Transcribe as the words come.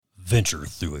Venture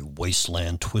through a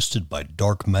wasteland twisted by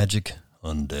dark magic,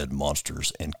 undead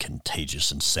monsters, and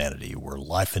contagious insanity where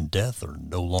life and death are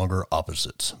no longer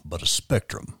opposites, but a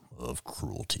spectrum of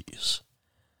cruelties.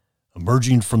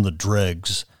 Emerging from the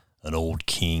dregs, an old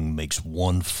king makes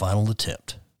one final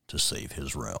attempt to save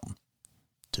his realm.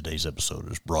 Today's episode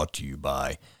is brought to you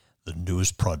by the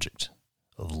newest project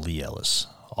of Lee Ellis,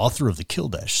 author of the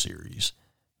Killdash series.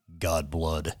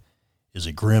 Godblood is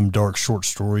a grim, dark short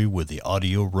story with the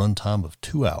audio runtime of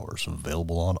 2 hours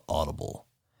available on Audible,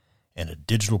 and a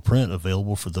digital print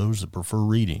available for those that prefer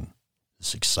reading.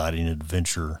 This exciting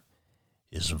adventure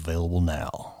is available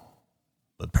now.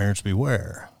 But parents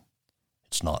beware,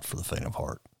 it's not for the faint of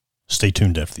heart. Stay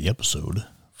tuned after the episode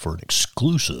for an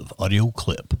exclusive audio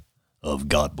clip of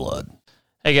Godblood.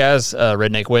 Hey guys,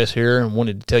 Redneck Wes here, and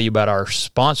wanted to tell you about our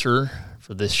sponsor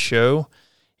for this show.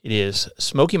 It is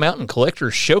Smoky Mountain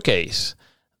Collectors Showcase.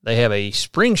 They have a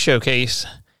spring showcase,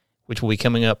 which will be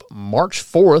coming up March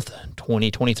 4th,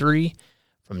 2023,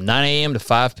 from 9 a.m. to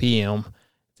 5 p.m. at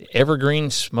the Evergreen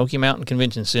Smoky Mountain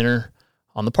Convention Center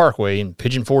on the Parkway in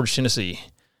Pigeon Forge, Tennessee.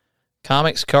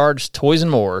 Comics, cards, toys, and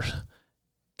more.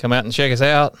 Come out and check us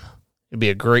out. It'll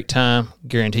be a great time.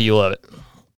 Guarantee you'll love it.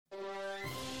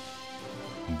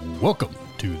 Welcome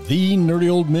to the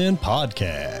Nerdy Old Men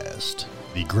Podcast,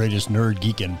 the greatest nerd,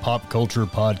 geek, and pop culture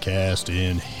podcast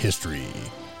in history,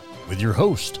 with your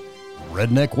host,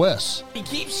 Redneck Wes. He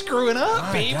keeps screwing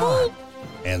up, people. God.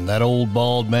 And that old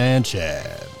bald man,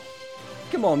 Chad.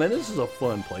 Come on, man. This is a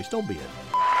fun place. Don't be it.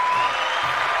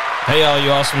 Hey, all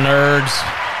you awesome nerds.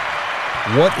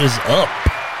 What is up?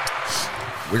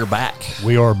 We're back.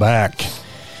 We are back.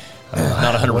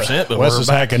 Not 100%, but Wes we're is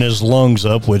back. hacking his lungs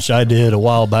up, which I did a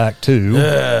while back too.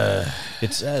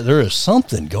 It's there is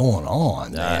something going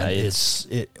on, man.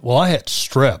 Well, I had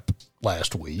strep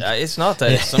last week. It's not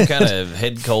that. It's some kind of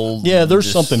head cold. Yeah, there's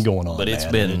something going on, but it's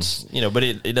man. been, but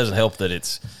it doesn't help that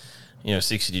it's,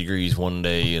 60 degrees one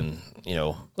day and,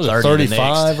 Was it 30 the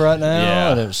 35 next. right now?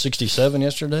 Yeah. And it was 67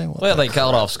 yesterday. What Well, the they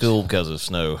called crap? off school because of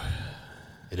snow.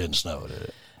 It didn't snow, did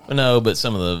it? No, but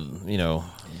some of the,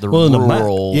 the Well, in the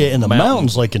rural, in the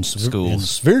mountains, like in schools.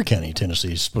 Sevier County,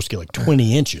 Tennessee, it's supposed to get like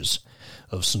 20 inches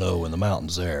of snow in the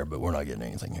mountains there, but we're not getting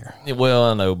anything here. Well,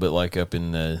 I know, but like up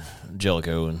in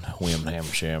Jellicoe and Wim,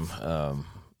 Hamersham,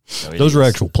 Those are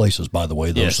actual places, by the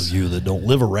way. Those Yes. of you that don't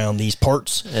live around these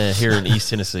parts. Here in East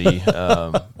Tennessee,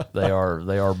 they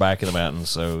are back in the mountains,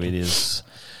 so it is,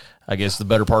 I guess, the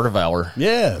better part of Valor.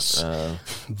 Yes.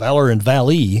 Valor and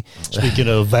Valley. Speaking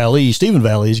of Valley, Stephen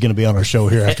Valley is going to be on our show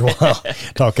here after a while,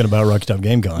 talking about Rocky Top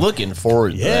Game Con. Looking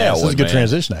forward to that. Yeah, this is a good man.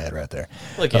 transition I had right there.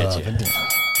 Look at you.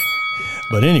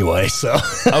 But anyway, so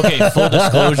Okay, full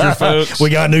disclosure, folks. we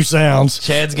got new sounds.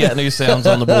 Chad's got new sounds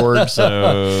on the board,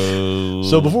 so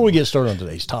So before we get started on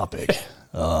today's topic,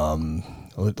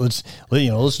 let's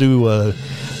do the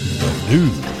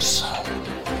news.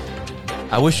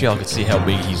 I wish y'all could see how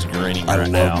big he's grinning I right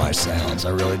love now. my sounds. I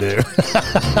really do.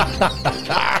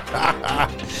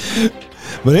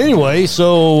 But anyway,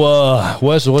 so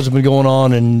Wes, what's been going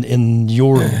on in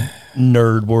your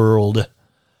nerd world?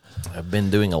 I've been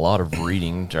doing a lot of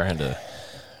reading, trying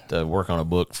to work on a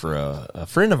book for a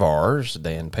friend of ours,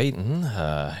 Dan Payton.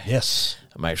 Yes,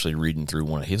 I'm actually reading through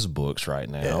one of his books right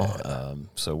now.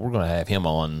 So we're going to have him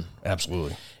on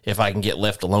absolutely. if I can get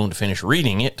left alone to finish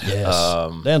reading it. Yes,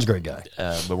 Dan's a great guy.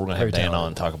 But we're going to Very have Dan talented. on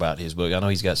and talk about his book. I know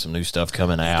he's got some new stuff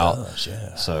coming out. does,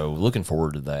 yeah. So looking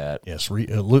forward to that. Yes,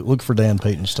 look for Dan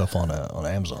Payton stuff on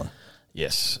Amazon.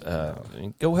 Yes.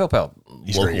 Go help out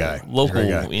He's a great guy. He's a local great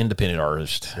guy. independent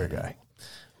artist. Great guy.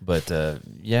 But,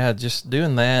 just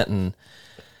doing that and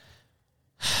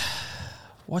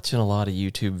watching a lot of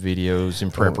YouTube videos in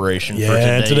preparation for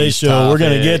today's show we're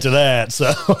going to get to that.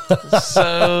 So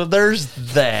So there's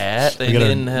that. we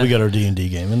got our D&D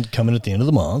game coming at the end of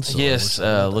the month. So yes,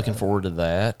 looking forward to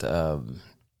that.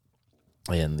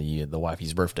 And the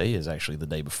wifey's birthday is actually the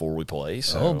day before we play.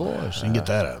 So, oh boy, so you can get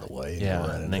that out of the way. yeah, Go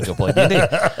right and in then there. go play D&D.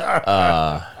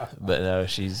 But no,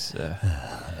 she's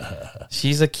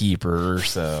a keeper,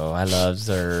 so I loves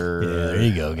her. Yeah, there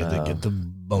you go. Get the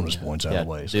bonus points out of the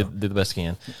way. So. do the best I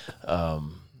can.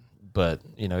 But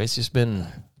it's just been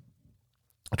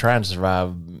trying to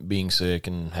survive being sick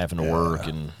and having to work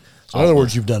and. So in other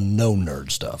words, you've done no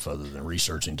nerd stuff other than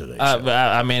researching today's show.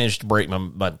 I managed to break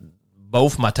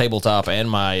both my tabletop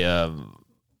and my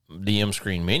DM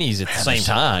screen minis at the same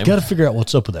time. Got to figure out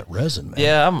what's up with that resin, man.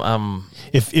 Yeah, I'm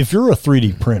If you're a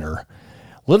 3D printer,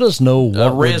 let us know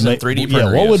what resin would make, 3D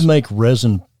printer, what would yes. make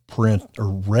resin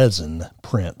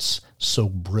prints so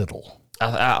brittle.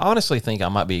 I honestly think I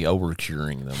might be over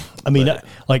curing them. I mean,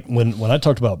 like when I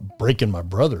talked about breaking my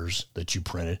brother's that you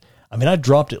printed, I mean, I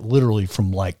dropped it literally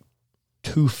from like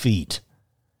 2 feet.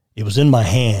 It was in my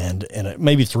hand and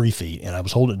maybe 3 feet, and I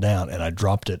was holding it down, and I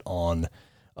dropped it on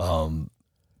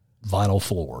vinyl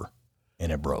floor,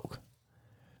 and it broke.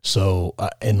 So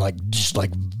and like just like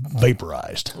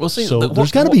vaporized. Well, see, so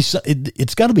there's got to be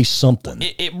it's got to be something.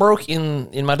 It broke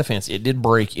in my defense. It did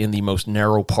break in the most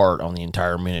narrow part on the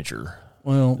entire miniature.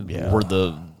 Well, yeah, where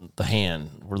the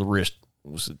hand, where the wrist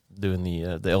was doing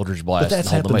the Eldritch Blast. But that's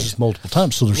happened just multiple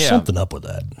times. So there's something up with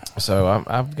that. So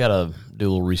I've got to do a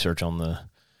little research on the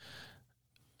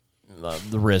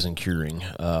resin curing.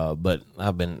 But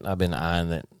I've been eyeing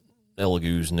that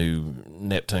Elegoo's new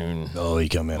Neptune. Oh, he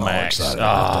come in Max. all excited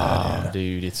about that. Yeah.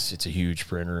 Dude, it's a huge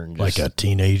printer, and like a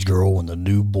teenage girl when the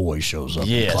new boy shows up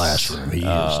in the classroom. He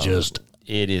is just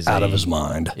out of his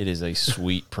mind. It is a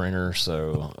sweet printer.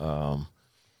 So,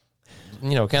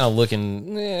 kind of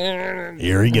looking.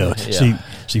 Here he goes. Yeah.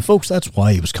 See, folks, that's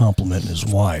why he was complimenting his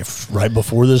wife right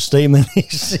before this statement.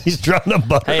 He's trying to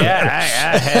butter. Hey,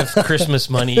 I have Christmas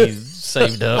money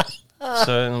saved up,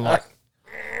 so I'm like.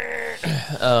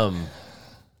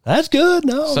 That's good.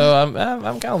 No, so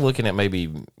I'm kind of looking at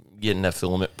maybe getting a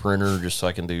filament printer just so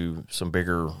I can do some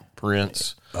bigger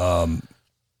prints.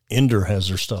 Ender has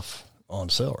their stuff on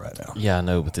sale right now. Yeah, I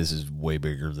know, but this is way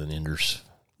bigger than Ender's.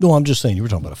 No, I'm just saying you were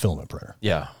talking about a filament printer.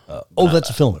 Yeah. That's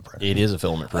a filament printer. It is a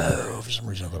filament printer. Oh, for some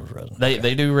reason I thought it was resin.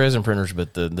 They do resin printers,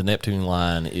 but the Neptune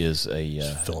line is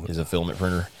a filament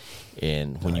printer,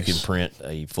 and when you can print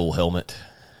a full helmet.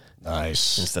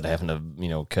 Nice. Instead of having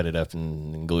to, cut it up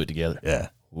and glue it together. Yeah.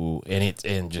 Ooh,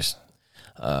 and just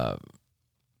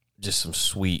some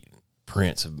sweet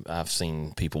prints. I've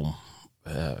seen people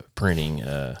printing.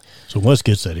 So Wes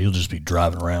gets that, he'll just be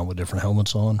driving around with different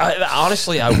helmets on.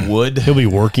 Honestly, I would. He'll be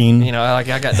working. Like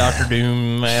I got Dr.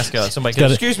 Doom mask on. Somebody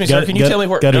goes, excuse me, sir, can you tell me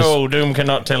where? No, Doom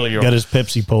cannot tell you. Got his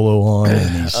Pepsi Polo on,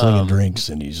 and he's slinging drinks,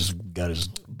 and he's got his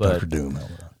Dr. Doom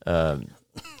helmet on.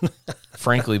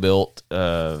 Frankly built.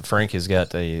 Frank has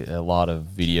got a lot of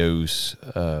videos,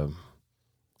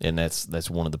 and that's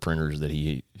one of the printers that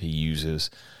he uses.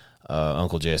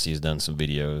 Uncle Jesse has done some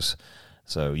videos,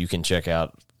 so you can check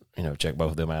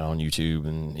both of them out on YouTube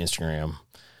and Instagram,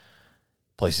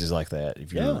 places like that.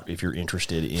 If you're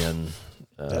interested in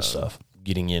that stuff,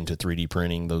 getting into 3D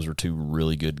printing, those are two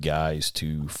really good guys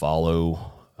to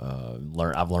follow.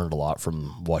 I've learned a lot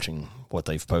from watching what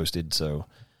they've posted, so.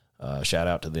 Shout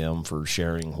out to them for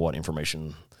sharing what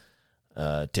information,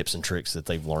 tips and tricks that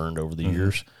they've learned over the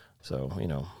years. So,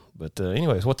 but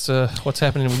anyways, what's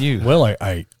happening with you? Well,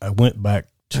 I went back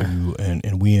to,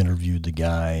 and we interviewed the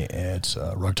guy at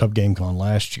Rug Top Game Con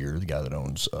last year, the guy that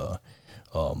owns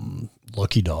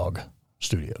Lucky Dog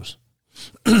Studios.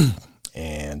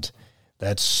 And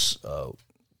that's, Wes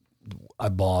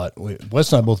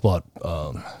and I both bought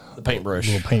the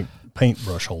paintbrush. Little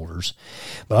paintbrush holders,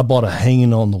 but I bought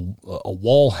a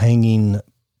wall hanging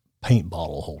paint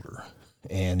bottle holder,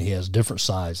 and he has different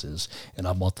sizes, and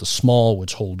I bought the small,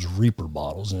 which holds Reaper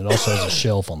bottles, and it also has a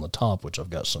shelf on the top, which I've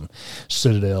got some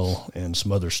Citadel and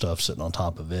some other stuff sitting on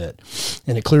top of it,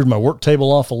 and it cleared my work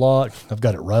table off a lot. I've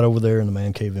got it right over there in the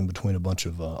man cave in between a bunch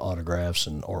of autographs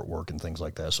and artwork and things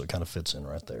like that, so it kind of fits in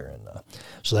right there, and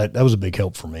so that was a big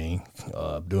help for me,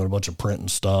 doing a bunch of printing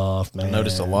stuff, man. I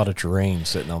noticed a lot of terrain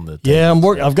sitting on the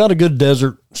table. Yeah, I've got a good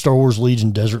Star Wars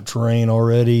Legion desert terrain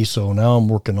already, so now I'm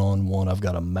working on one. I've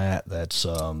got a mat that's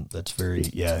very,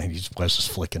 Wes is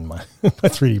flicking my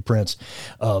 3D prints,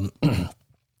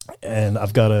 and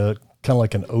I've got a kind of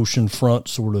like an ocean front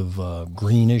sort of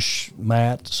greenish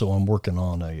mat, so I'm working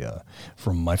on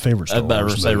from my favorite Star Wars. I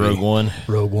was about to say Rogue One.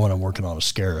 Rogue One, I'm working on a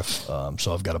Scarif,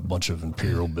 so I've got a bunch of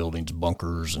Imperial buildings,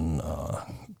 bunkers, and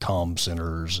comm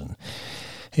centers,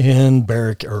 and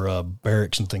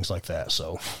barracks and things like that.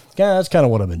 So yeah, that's kind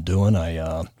of what I've been doing.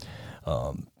 I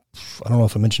don't know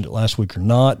if I mentioned it last week or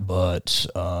not, but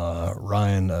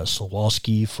Ryan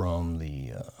Slawski from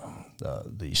the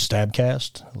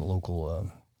Stabcast, the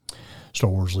local Star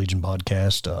Wars Legion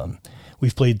podcast,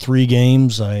 we've played 3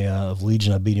 games of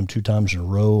Legion. I beat him 2 times in a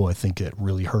row. I think it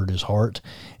really hurt his heart,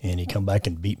 and he come back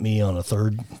and beat me on a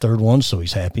third one, so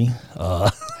he's happy.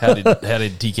 How did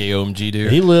TKOMG do?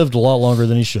 He lived a lot longer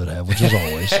than he should have, which is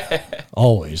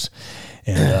always.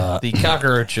 And the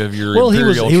cockroach of your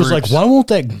Imperial he was like, why won't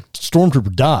that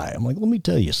stormtrooper die? I'm like, let me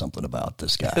tell you something about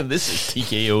this guy. This is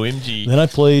TKOMG. Then I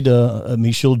played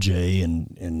Michel J,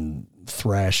 and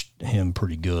thrashed him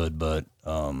pretty good, but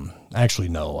actually,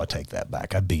 no, I take that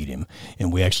back. I beat him,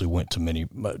 and we actually went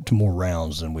to more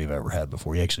rounds than we've ever had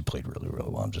before. He actually played really, really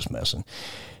well. I'm just messing.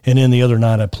 And then the other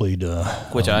night I played...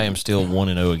 which I am still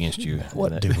 1-0 against you.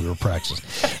 What, dude, we were practicing.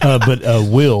 But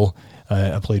Will...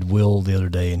 I played Will the other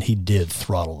day, and he did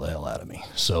throttle the hell out of me.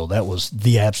 So that was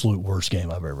the absolute worst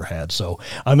game I've ever had. So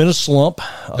I'm in a slump.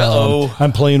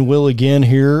 I'm playing Will again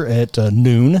here at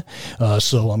noon,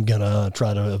 so I'm going to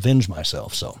try to avenge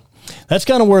myself. So that's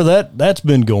kind of where that's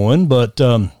been going. But,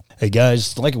 hey,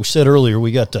 guys, like we said earlier,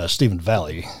 we got Stephen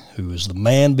Valley, who is the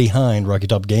man behind Rocky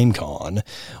Top Game Con,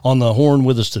 on the horn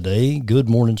with us today. Good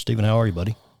morning, Stephen. How are you,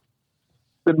 buddy?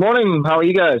 Good morning. How are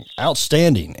you guys?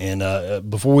 Outstanding. And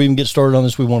before we even get started on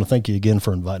this, we want to thank you again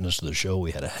for inviting us to the show.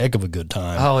 We had a heck of a good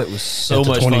time. Oh, it was so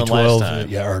much fun last time.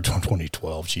 Yeah, or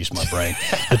 2012. Jeez, my brain.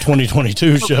 The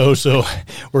 2022 show. So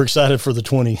we're excited for the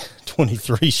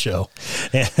 2023 show.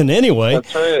 And anyway,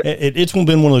 That's right. It's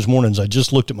been one of those mornings. I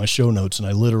just looked at my show notes and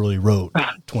I literally wrote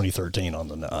 2013 on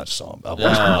the song.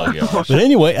 But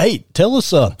anyway, hey, tell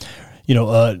us,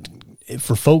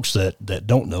 for folks that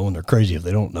don't know, and they're crazy if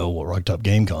they don't know what Rock Top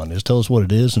Game Con is, tell us what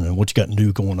it is and what you got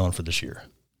new going on for this year.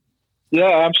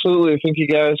 Yeah, absolutely. Thank you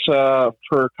guys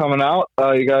for coming out.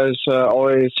 You guys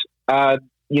always add,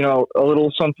 a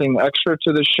little something extra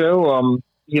to the show.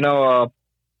 You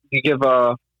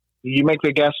make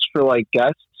the guests feel like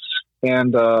guests,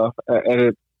 and the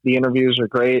interviews are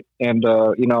great. And I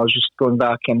was just going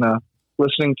back and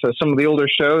listening to some of the older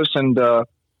shows, and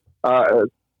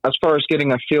as far as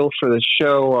getting a feel for the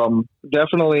show,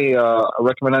 definitely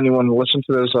recommend anyone listen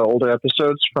to those older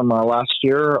episodes from last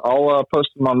year. I'll post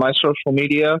them on my social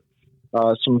media.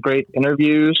 Some great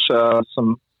interviews,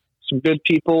 some good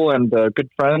people, and good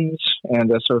friends.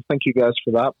 And so thank you guys for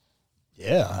that.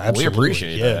 Yeah, absolutely. We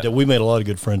appreciate that. Yeah, we made a lot of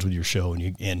good friends with your show.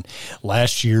 And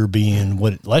last year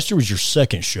last year was your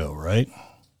second show, right?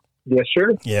 Yes,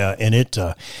 sure. Yeah, and it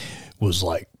was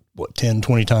like, 10,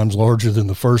 20 times larger than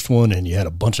the first one, and you had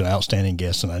a bunch of outstanding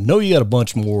guests, and I know you got a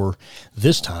bunch more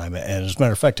this time, and as a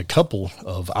matter of fact, a couple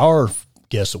of our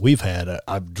guests that we've had,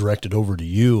 I've directed over to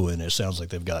you, and it sounds like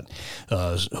they've got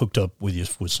hooked up with you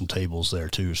with some tables there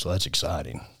too, so that's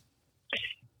exciting.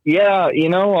 Yeah,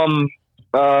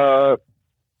 the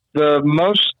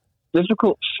most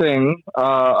difficult thing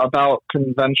about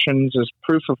conventions is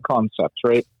proof of concept,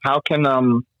 right? How can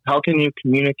you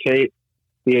communicate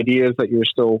the ideas that you're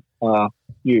still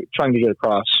you trying to get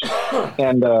across?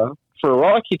 And for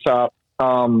Rocky Top,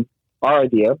 our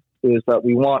idea is that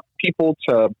we want people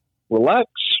to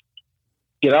relax,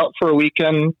 get out for a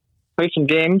weekend, play some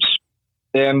games,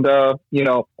 and a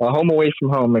home away from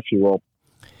home, if you will.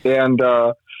 And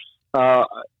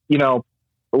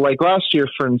like last year,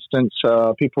 for instance,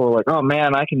 people were like, "Oh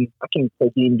man, I can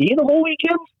play D&D the whole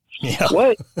weekend." Yeah.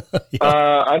 What?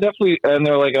 Yeah. And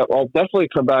they're like, I'll definitely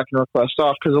come back and request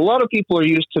off, because a lot of people are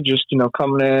used to just,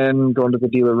 coming in, going to the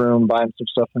dealer room, buying some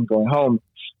stuff and going home.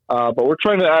 But we're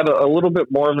trying to add a little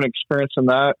bit more of an experience in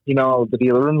that. The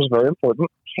dealer room is very important,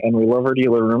 and we love our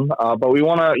dealer room. But we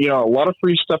want to, a lot of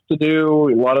free stuff to do,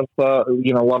 a lot of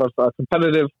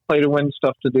competitive play to win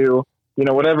stuff to do,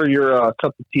 whatever your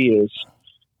cup of tea is.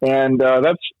 And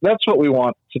that's what we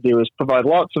want to do, is provide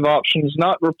lots of options,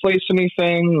 not replace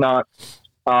anything, not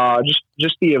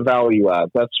just be a value add.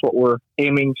 That's what we're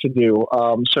aiming to do.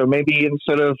 So maybe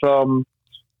instead of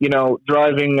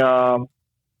driving outside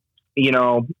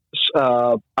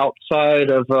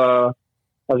of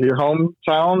your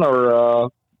hometown, or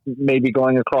maybe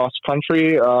going across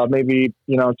country, maybe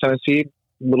Tennessee,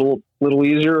 little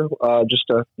easier, just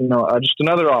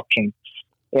another option.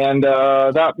 And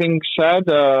that being said,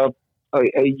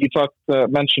 you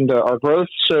mentioned our growth.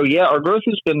 So yeah, our growth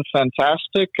has been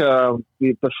fantastic.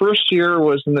 The first year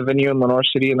was in the venue in Lenore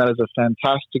City, and that is a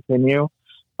fantastic venue.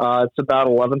 It's about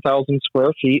 11,000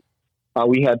 square feet.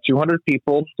 We had 200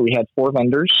 people. We had 4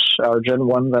 vendors, our Gen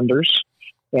 1 vendors,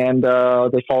 and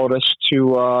they followed us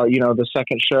to the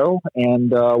second show,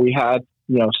 and we had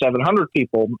 700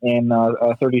 people in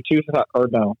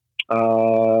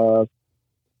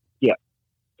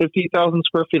 50,000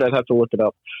 square feet. I'd have to look it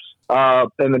up.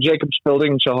 In the Jacobs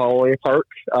Building in Chilhowee Park,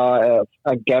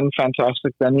 again,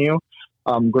 fantastic venue,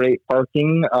 great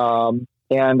parking,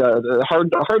 and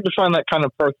hard to find that kind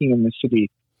of parking in the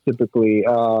city typically.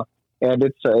 And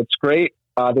it's great.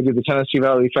 They do the Tennessee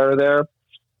Valley Fair there,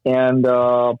 and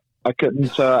I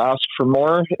couldn't ask for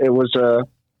more. It was a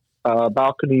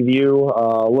balcony view,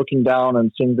 looking down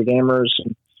and seeing the gamers,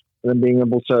 and then being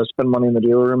able to spend money in the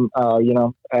dealer room,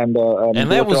 and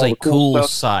that was a cool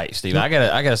sight, Steve. I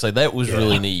gotta say that was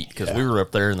really neat, because we were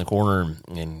up there in the corner,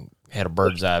 and had a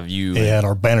bird's eye view. Yeah, and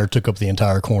our banner took up the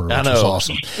entire corner, which was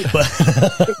awesome.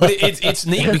 But it's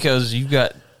neat because you've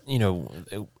got,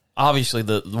 obviously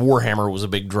the Warhammer was a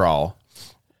big draw.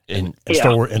 And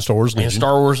Star Wars Legion. And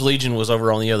Star Wars Legion was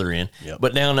over on the other end. Yep.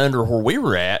 But down under where we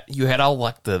were at, you had all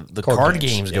like the card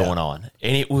games going on.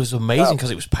 And it was amazing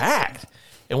because it was packed.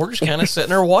 And we're just kind of sitting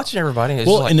there watching everybody. And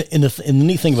well, and the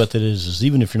neat thing about that is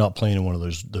even if you're not playing in one of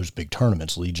those big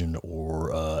tournaments, Legion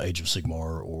or Age of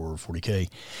Sigmar or 40K,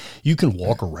 you can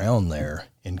walk around there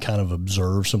and kind of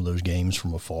observe some of those games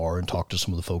from afar and talk to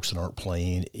some of the folks that aren't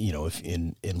playing, if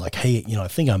in like, hey, I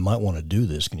think I might want to do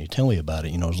this. Can you tell me about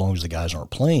it? As long as the guys aren't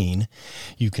playing,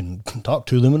 you can talk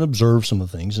to them and observe some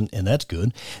of the things, and that's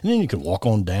good. And then you can walk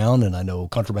on down, and I know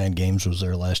Contraband Games was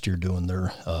there last year doing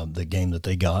their the game that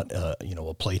they got, a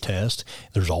play test.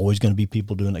 There's always going to be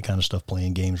people doing that kind of stuff,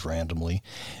 playing games randomly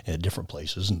at different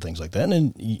places and things like that. And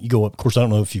then you go up, of course, I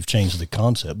don't know if you've changed the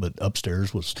concept, but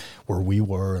upstairs was where we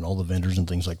were and all the vendors and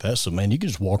things like that. So, man, you can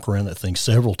just walk around that thing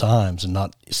several times and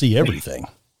not see everything.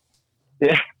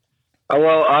 Yeah.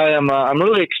 Well, I'm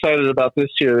really excited about this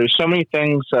year. There's so many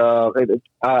things.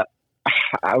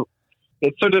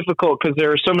 It's so difficult because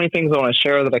there are so many things I want to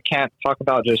share that I can't talk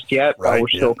about just yet. Right, we're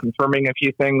still confirming a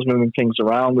few things, moving things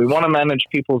around. We want to manage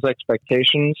people's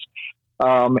expectations.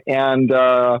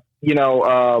 Win-win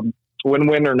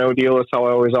or no deal is how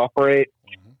I always operate.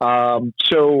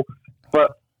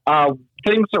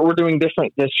 Things that we're doing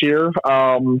different this year.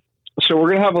 So we're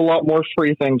going to have a lot more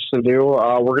free things to do.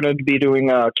 We're going to be doing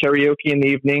karaoke in the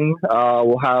evening.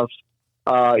 We'll have,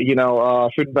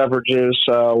 food and beverages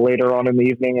later on in the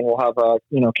evening, and we'll have,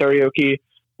 karaoke.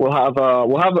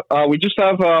 We just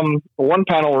have one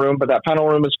panel room, but that panel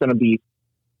room is going to be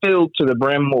filled to the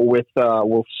brim with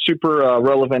super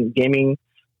relevant gaming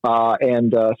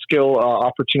and skill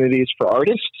opportunities for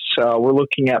artists. We're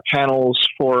looking at panels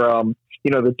for,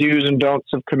 the do's and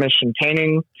don'ts of commission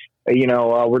painting.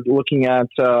 We're looking at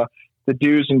the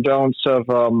do's and don'ts of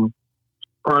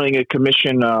earning a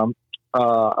commission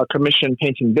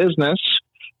painting business,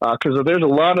 because there's a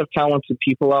lot of talented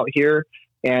people out here,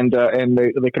 and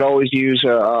they could always use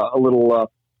a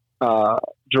little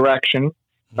direction.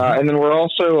 And then we're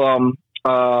also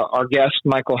our guest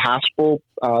Michael Haspel,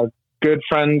 good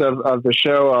friend of the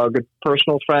show, a good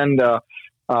personal friend,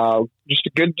 just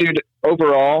a good dude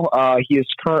overall. He is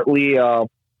currently an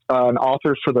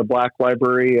author for the Black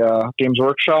Library Games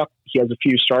Workshop. He has a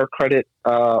few Star Trek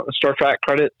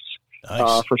credits.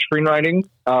 Nice. For screenwriting.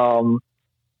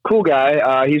 Cool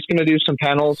guy. He's going to do some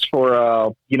panels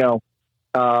for,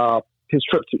 his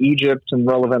trip to Egypt and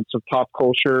relevance of pop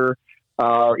culture.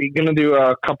 He's going to do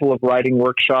a couple of writing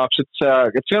workshops. It's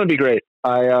going to be great.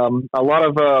 A lot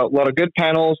of good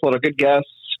panels, a lot of good guests,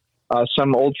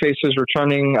 some old faces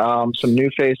returning, some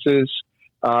new faces.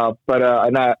 I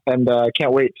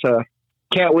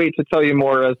can't wait to tell you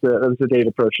more as the date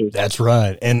approaches. That's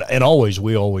right, and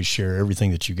we always share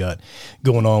everything that you got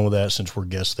going on with that, since we're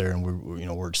guests there, and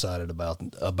we're excited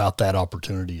about that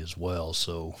opportunity as well.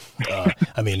 So,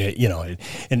 and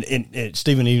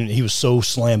Stephen, even he was so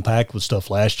slam packed with stuff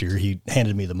last year. He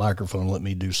handed me the microphone and let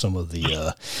me do some of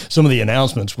the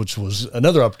announcements, which was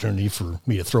another opportunity for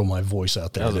me to throw my voice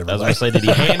out there. I was going to say, did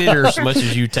he hand it, or as much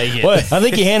as you take it? Well, I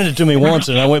think he handed it to me once,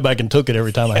 and I went back and took it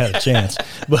every time I had a chance.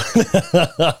 But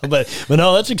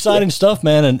no, that's exciting stuff,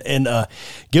 man. And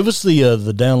give us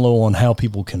the down low on how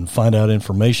people can find out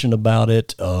information about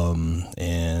it,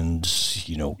 and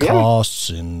costs,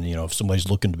 and if somebody's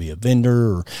looking to be a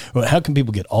vendor, or how can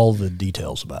people get all the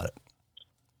details about it?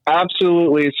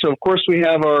 Absolutely. So, of course, we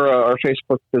have our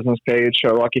Facebook business page,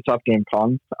 Rocky Top Game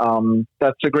Con.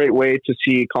 That's a great way to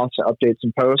see constant updates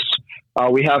and posts.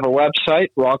 We have a website,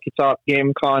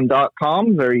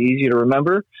 rockytopgamecon.com, very easy to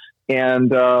remember. And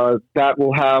that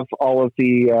will have all of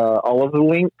the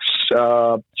links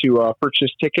to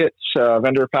purchase tickets,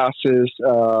 vendor passes.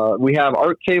 We have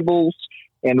art tables,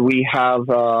 and we have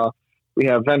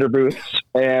vendor booths.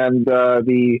 And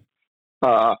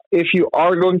if you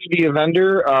are going to be a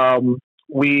vendor,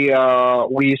 we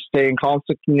stay in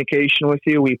constant communication with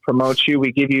you. We promote you.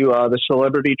 We give you the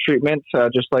celebrity treatment,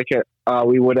 just like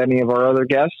we would any of our other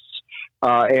guests.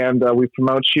 And we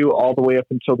promote you all the way up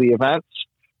until the event.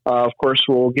 Of course,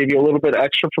 we'll give you a little bit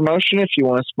extra promotion if you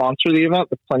want to sponsor the event.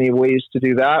 There's plenty of ways to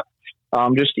do that.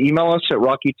 Just email us at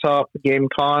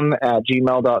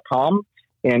rockytopgamecon@gmail.com,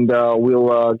 and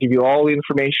we'll give you all the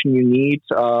information you need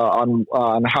on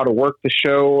how to work the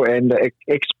show. And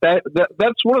expect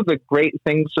that's one of the great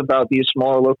things about these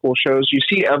smaller local shows. You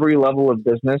see every level of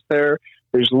business there.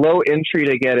 There's low entry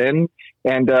to get in,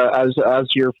 and as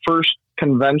your first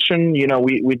convention,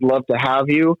 we'd love to have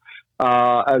you.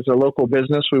 as a local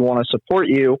business, we want to support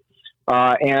you.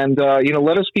 And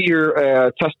let us be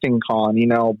your testing con.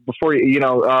 Before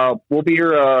we'll be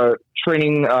your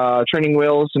training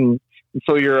wheels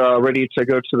until you're ready to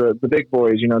go to the big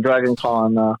boys. Dragon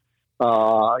Con,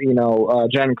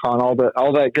 Gen Con, all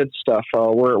that good stuff.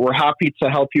 We're happy to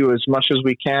help you as much as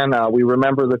we can. We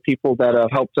remember the people that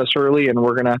have helped us early, and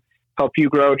we're gonna help you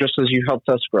grow just as you helped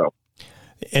us grow.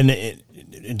 And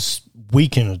we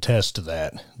can attest to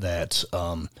that.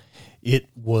 It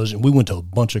was, and we went to a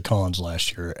bunch of cons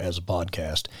last year as a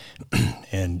podcast,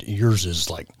 and yours is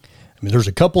there's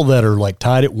a couple that are like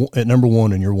tied at number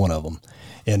one, and you're one of them.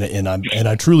 And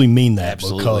I truly mean that.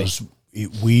 Absolutely. Because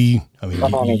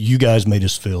you guys made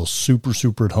us feel super,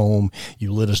 super at home.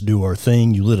 You let us do our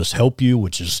thing. You let us help you,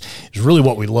 which is really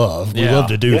what we love. We love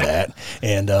to do that.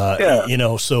 And,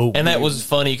 so. And that was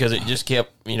funny because it just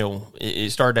kept,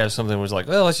 it started as something was like,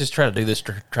 well, let's just try to do this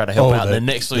to try to help out. And the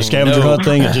next thing, the scavenger hunt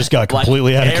thing, it just got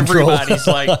completely out of control. Everybody's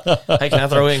like, hey, can I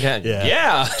throw in?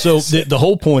 Yeah. So the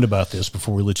whole point about this,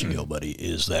 before we let you go, buddy,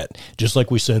 is that just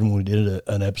like we said when we did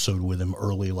an episode with him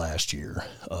early last year,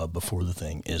 before the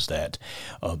thing, is that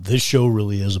this show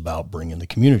really is about bringing the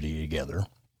community together,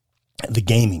 the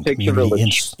gaming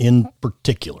community in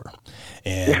particular,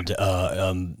 and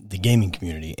the gaming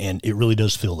community, and it really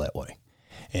does feel that way.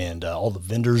 And all the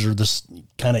vendors are this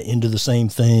kind of into the same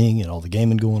thing, and all the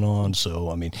gaming going on.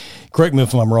 So, correct me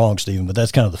if I'm wrong, Stephen, but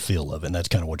that's kind of the feel of it, and that's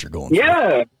kind of what you're going for.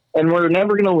 Yeah, and we're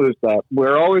never going to lose that.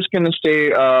 We're always going to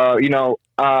stay,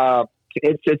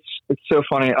 it's so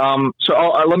funny.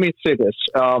 Let me say this.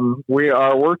 We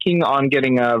are working on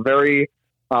getting a very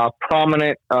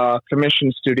prominent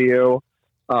commission studio,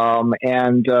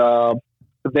 and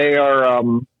they are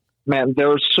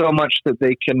there's so much that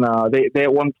they can. They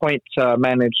at one point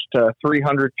managed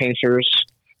 300 painters.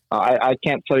 I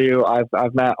can't tell you.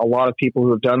 I've met a lot of people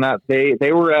who have done that.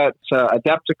 They were at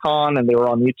Adepticon, and they were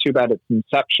on YouTube at its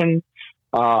inception.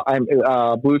 I'm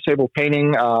Blue Table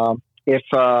Painting. If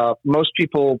most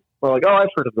people were like, "Oh, I've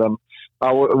heard of them," they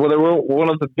were one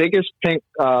of the biggest paint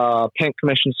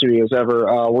commission studios ever.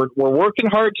 We're working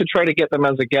hard to try to get them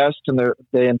as a guest, and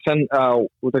they intend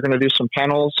they're going to do some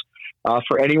panels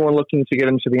for anyone looking to get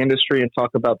into the industry and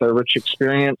talk about their rich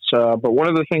experience. But one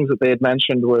of the things that they had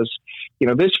mentioned was,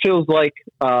 this feels like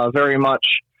very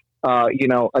much.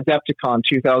 Adepticon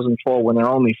 2004 when there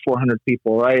are only 400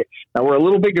 people, right? Now we're a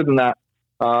little bigger than that.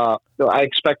 I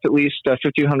expect at least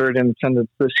 1,500 in attendance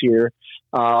this year.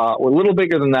 We're a little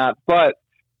bigger than that, but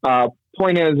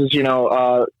point is, it's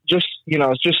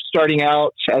just starting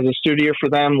out as a studio for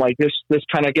them. Like this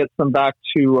kind of gets them back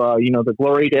to the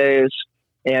glory days,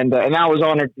 and I was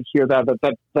honored to hear that. But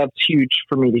that's huge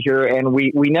for me to hear, and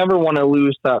we never want to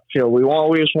lose that feel. We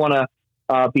always want to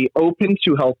be open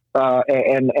to help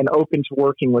and open to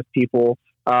working with people.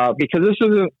 Because this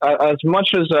isn't as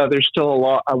much as there's still a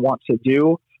lot I want to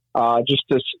do, just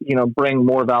to bring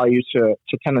more value to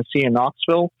Tennessee and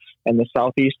Knoxville and the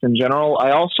Southeast in general.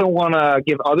 I also want to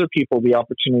give other people the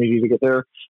opportunity to get their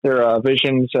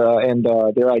visions and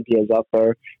their ideas out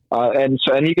there. And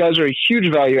you guys are a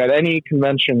huge value at any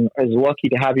convention. Is lucky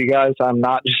to have you guys. I'm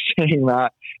not just saying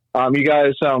that. You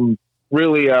guys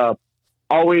really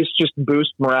always just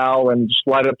boost morale and just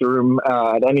light up the room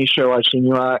at any show I've seen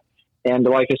you at. And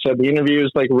like I said, the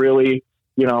interviews really,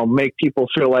 make people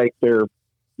feel like they're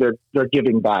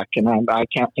giving back, and I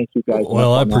can't thank you guys.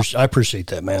 Well, I appreciate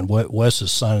that, man. Wes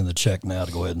is signing the check now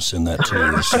to go ahead and send that to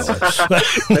you. So.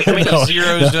 How many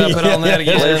zeros do I put on that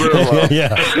again?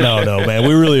 Yeah, no, man.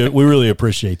 We really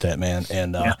appreciate that, man.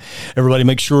 And everybody,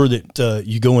 make sure that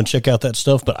you go and check out that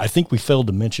stuff. But I think we failed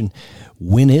to mention,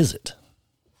 when is it?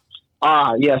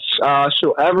 Yes.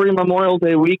 So every Memorial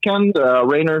Day weekend,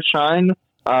 rain or shine.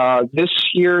 This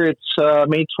year it's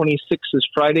May 26th is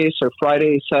Friday, so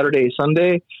Friday, Saturday,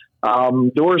 Sunday.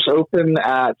 Doors open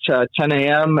at 10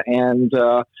 a.m. and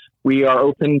we are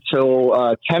open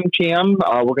till 10 p.m.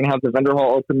 We're going to have the vendor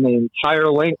hall open the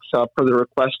entire length per the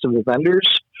request of the vendors.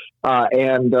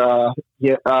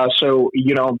 So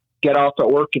get off at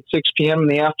work at 6 p.m. in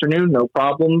the afternoon, no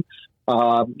problem.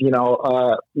 Now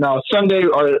Sunday,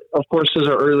 of course, is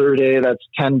our earlier day. That's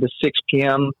 10 to 6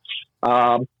 p.m.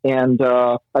 Again,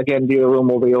 the room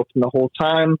will be open the whole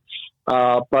time.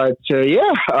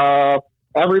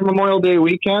 Every Memorial Day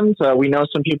weekend, we know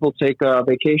some people take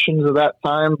vacations at that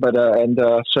time,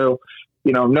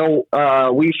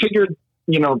 we figured,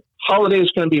 holiday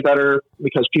is going to be better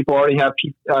because people already have,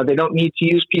 they don't need to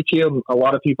use PTO. A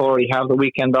lot of people already have the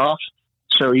weekend off.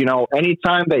 So,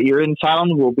 anytime that you're in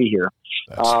town, we'll be here.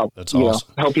 That's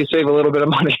awesome. Help you save a little bit of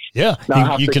money. Yeah,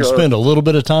 you can spend a little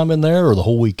bit of time in there or the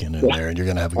whole weekend in there, and you're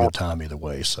going to have a good time either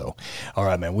way. So, all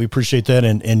right, man, we appreciate that,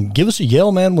 and give us a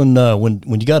yell, man, when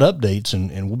you got updates,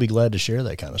 and we'll be glad to share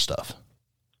that kind of stuff.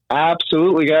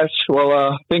 Absolutely, guys.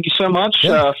 Well, thank you so much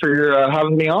for your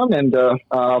having me on, and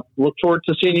look forward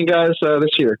to seeing you guys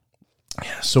this year.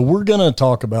 So we're going to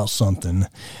talk about something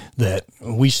that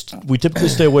we typically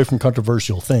stay away from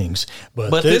controversial things,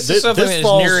 but this is something that's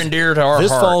near and dear to our heart.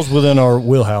 This falls within our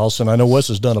wheelhouse, and I know Wes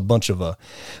has done a bunch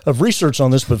of research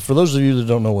on this, but for those of you that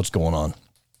don't know what's going on,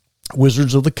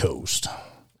 Wizards of the Coast,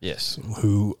 Yes,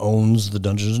 who owns the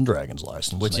Dungeons and Dragons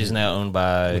license, which is now owned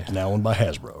by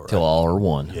Hasbro, right? Till All Are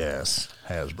One. Yes,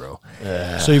 Hasbro.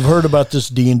 So you've heard about this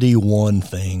D&D 1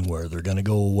 thing where they're going to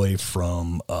go away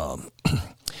from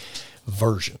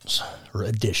versions or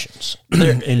editions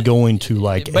and going to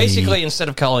like basically instead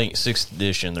of calling it 6th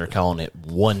edition, they're calling it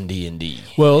 1 D&D.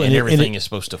 Well, and everything is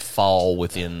supposed to fall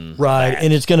within that.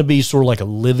 And it's going to be sort of like a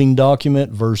living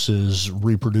document versus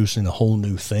reproducing a whole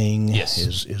new thing. Yes,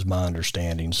 is my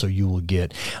understanding. So you will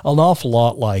get an awful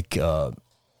lot like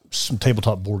some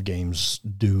tabletop board games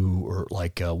do, or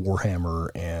like Warhammer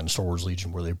and Star Wars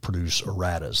Legion, where they produce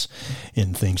erratas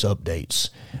and things, updates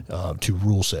to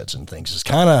rule sets and things. It's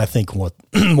kind of, I think,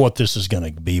 what this is going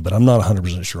to be, but I'm not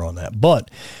 100% sure on that.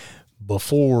 But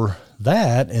before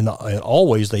that, and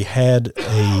always, they had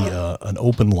an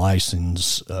open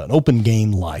license, an open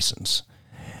game license,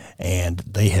 and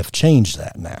they have changed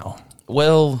that now.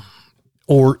 Well,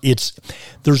 or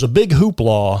there's a big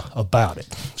hoopla about it.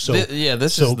 So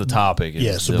this is the topic.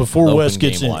 So before Wes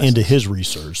gets into his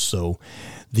research, so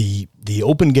the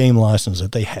open game license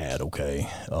that they had, it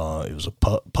was a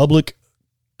public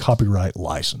copyright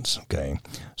license. Okay,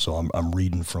 so I'm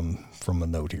reading from a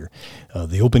note here.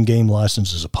 The open game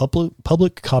license is a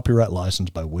public copyright license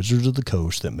by Wizards of the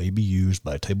Coast that may be used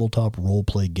by tabletop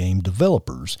role-play game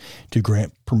developers to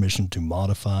grant permission to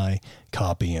modify,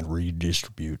 copy, and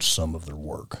redistribute some of their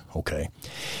work. Okay.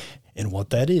 And what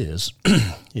that is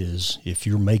if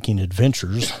you're making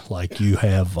adventures like you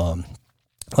have,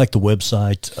 like the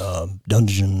website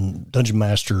Dungeon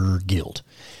Master Guild,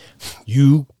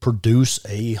 you produce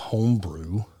a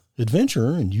homebrew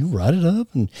adventure and you write it up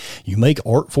and you make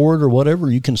art for it or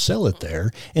whatever, you can sell it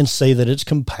there and say that it's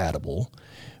compatible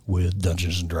with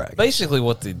Dungeons and Dragons. Basically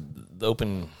what the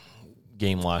open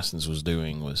game license was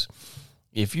doing was,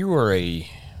 if you were a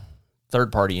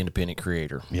third-party independent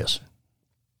creator, yes,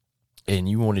 and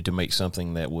you wanted to make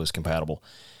something that was compatible,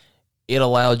 it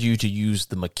allowed you to use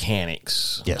the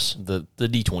mechanics, yes, the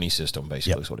D20 system,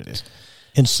 basically, is what it is,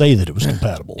 and say that it was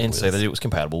compatible, say that it was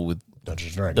compatible with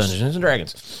Dungeons and Dragons. Dungeons and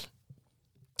Dragons.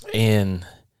 And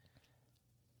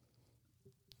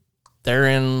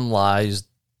therein lies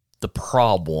the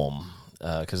problem,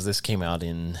 because this came out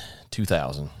in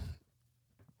 2000.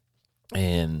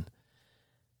 And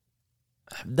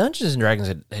Dungeons and Dragons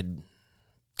had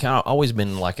kind of always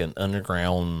been like an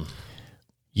underground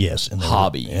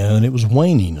hobby. And it was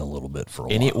waning a little bit for a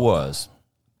while. And it was.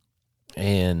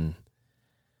 And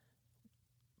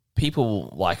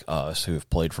people like us who have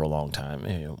played for a long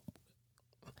time,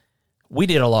 we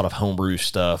did a lot of homebrew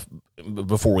stuff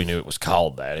before we knew it was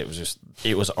called that.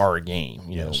 It was our game.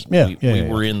 Yes. We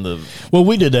were in the... Well,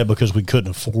 we did that because we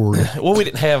couldn't afford... Well, we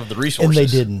didn't have the resources. And they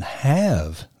didn't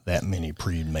have that many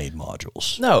pre-made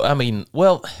modules. No, I mean,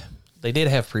 they did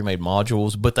have pre-made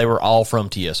modules, but they were all from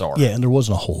TSR. Yeah, and there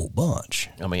wasn't a whole bunch.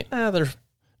 I mean, there's...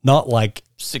 Not like...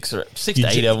 six to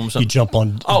eight of them. You jump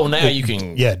on... Oh, now you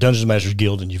can... Yeah, Dungeons & Masters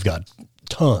Guild, and you've got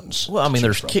tons. Well, I mean,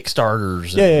 there's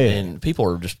Kickstarters, and people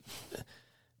are just...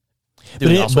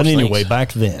 But anyway,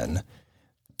 back then,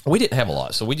 we didn't have a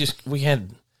lot, so we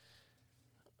had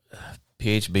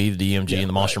PHB, the DMG, and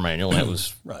the Monster Manual. That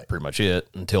was pretty much it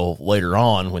until later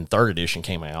on when 3rd edition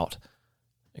came out.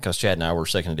 Because Chad and I were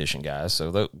 2nd edition guys,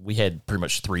 so we had pretty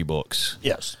much 3 books.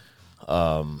 Yes.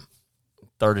 3rd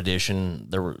edition,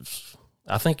 there was,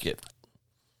 I think I'm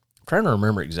trying to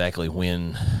remember exactly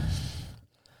when.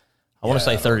 I want to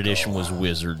say 3rd edition was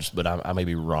Wizards, but I may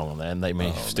be wrong on that, and they may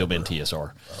have still been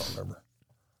TSR. I don't remember.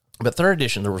 But 3rd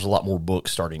edition, there was a lot more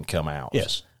books starting to come out.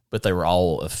 Yes. But they were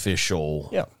all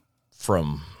official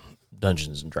from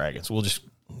Dungeons and Dragons. We'll just,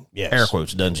 air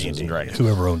quotes, Dungeons and Dragons.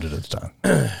 Whoever owned it at the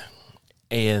time.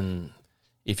 And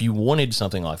if you wanted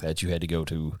something like that, you had to go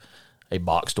to a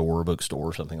box store or bookstore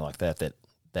or something like that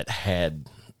had...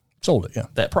 Sold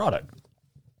it, that product.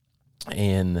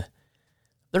 And...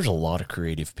 there's a lot of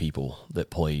creative people that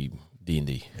play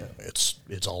D&D. Yeah,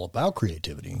 it's all about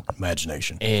creativity,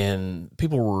 imagination. And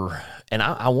people were, and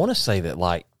I want to say that,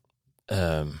 like,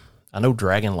 I know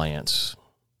Dragonlance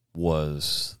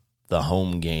was the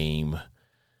home game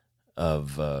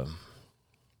of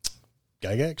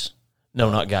Gygax? no,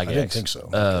 not Gygax. I didn't think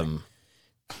so.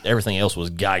 Everything else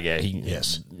was Gygax.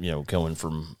 Yes. Going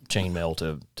from chainmail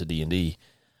to D&D.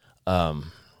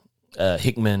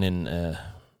 Hickman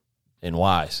and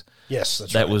Wise. Yes,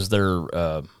 that's That right. was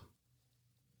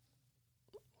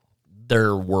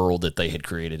their world that they had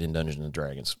created in Dungeons and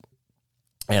Dragons.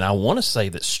 And I want to say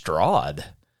that Strahd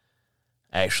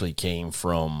actually came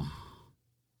from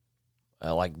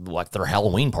like their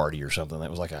Halloween party or something. That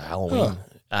was like a Halloween.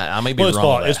 I may be Well,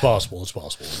 wrong. it's possible. It's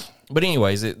possible. But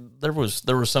anyways, there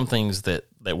were some things that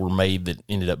were made that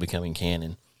ended up becoming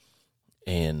canon,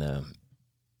 and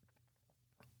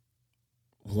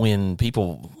when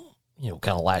people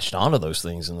kind of latched onto those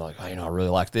things and like, I really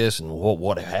like this, and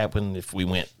what happened if we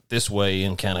went this way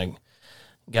and kind of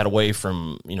got away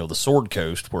from the Sword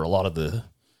Coast where a lot of the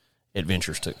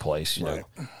adventures took place, Right.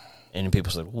 and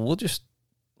people said, well, we'll just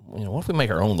what if we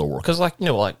make our own little world? Because like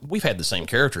we've had the same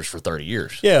characters for 30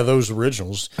 years. Yeah, those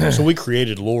originals. So we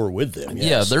created lore with them.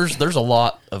 Yes. Yeah, there's a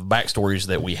lot of backstories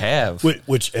that we have.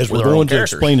 Which as with we're our own going to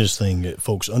characters. explain this thing, that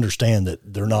folks understand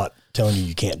that they're not telling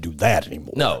you can't do that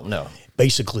anymore. No.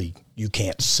 Basically, you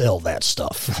can't sell that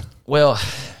stuff. Well,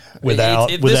 Without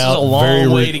this is a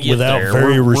long way to get there.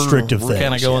 very We're restrictive We're kind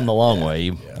of things, going yeah. the long way,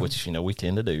 which we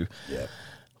tend to do. Yeah.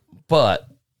 But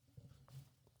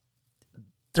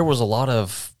there was a lot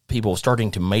of people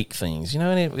starting to make things, and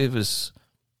it was,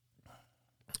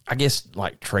 I guess,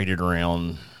 like traded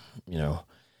around,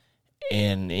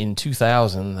 And in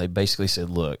 2000, they basically said,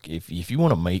 look, if you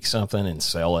want to make something and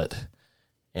sell it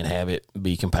and have it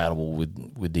be compatible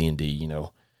with D&D,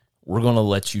 we're going to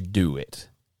let you do it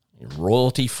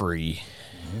royalty free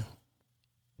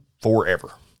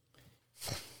forever.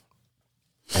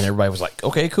 And everybody was like,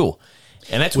 okay, cool.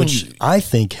 And that's Which when I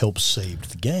think helps save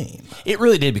the game. it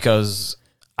really did, because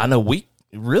I know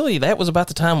that was about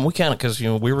the time we kind of, because,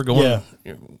 we were going,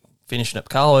 finishing up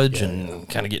college and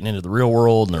kind of getting into the real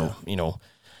world. And,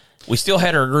 we still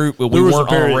had our group, but we weren't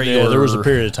on a regular. There was a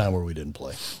period of time where we didn't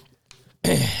play.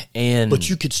 But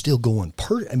you could still go and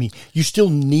you still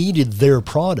needed their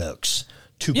products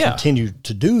to continue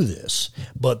to do this,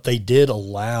 but they did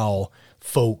allow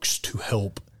folks to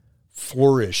help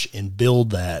flourish and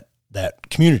build that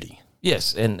community.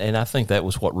 Yes, and I think that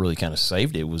was what really kind of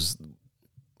saved it was,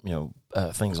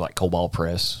 things like Cobalt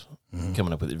Press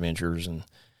coming up with adventures, and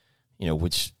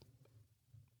which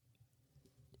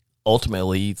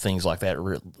ultimately things like that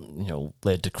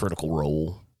led to Critical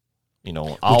Role.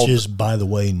 Which is, by the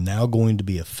way, now going to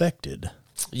be affected.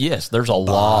 Yes, there's a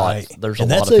lot. And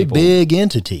that's a big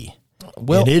entity.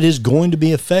 Well, and it is going to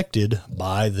be affected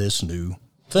by this new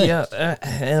thing. Yeah,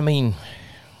 I mean,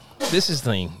 this is the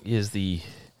thing, is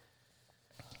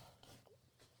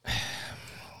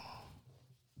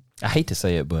I hate to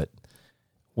say it, but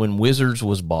when Wizards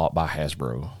was bought by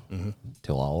Hasbro,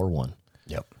 till all are one.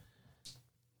 Yep.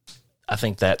 I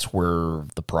think that's where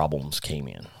the problems came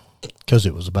in. Because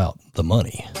it was about the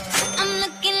money.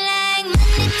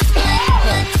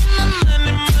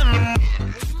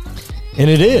 And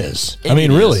it is.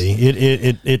 Really,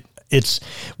 it's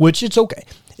which it's okay.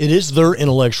 It is their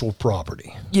intellectual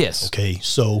property. Yes. Okay.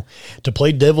 So to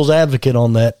play devil's advocate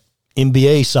on that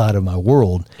NBA side of my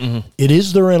world, it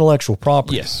is their intellectual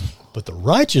property. Yes. But the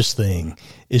righteous thing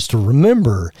is to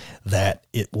remember that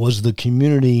it was the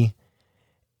community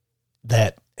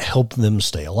that helped them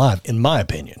stay alive, in my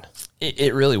opinion.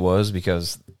 It really was,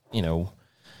 because,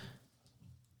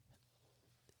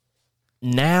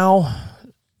 now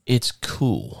it's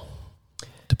cool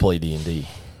to play D&D.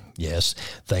 Yes,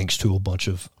 thanks to a bunch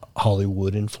of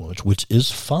Hollywood influence, which is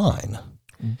fine.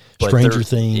 But Stranger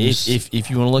Things.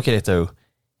 If you want to look at it, though,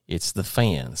 it's the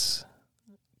fans.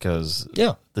 Because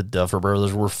the Duffer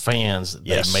Brothers were fans.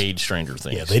 Yes. They made Stranger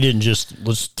Things. Yeah, they didn't just,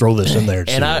 let's throw this in there.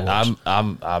 And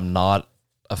I'm not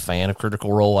a fan of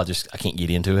Critical Role. I can't get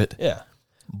into it. Yeah.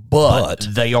 But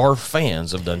they are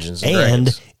fans of Dungeons and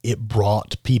Dragons. And it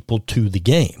brought people to the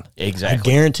game. Exactly.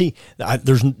 I guarantee,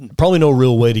 there's probably no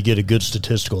real way to get a good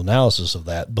statistical analysis of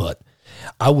that, but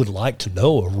I would like to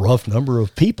know a rough number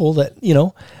of people that,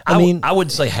 I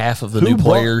would say half of the new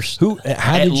players. How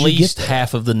at did you least get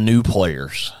half of the new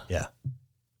players. Yeah.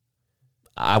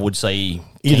 I would say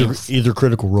Either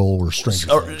Critical Role or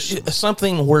Stranger Things.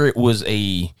 Something where it was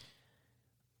a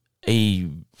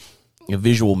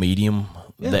visual medium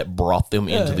that brought them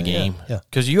into the game.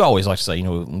 Because you always like to say,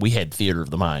 we had theater of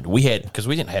the mind. We had, because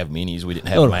we didn't have minis, we didn't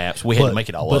have maps, we had to make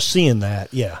it all up. But seeing that,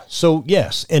 So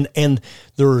yes, and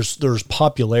there's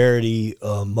popularity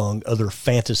among other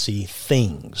fantasy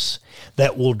things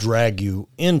that will drag you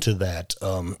into that.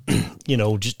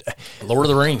 Just Lord of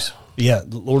the Rings. Yeah,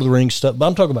 the Lord of the Rings stuff. But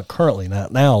I'm talking about currently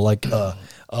now, like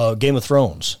Game of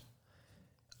Thrones.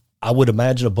 I would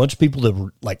imagine a bunch of people that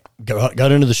were like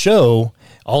got into the show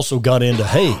also got into,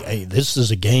 hey, this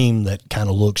is a game that kind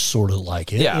of looks sort of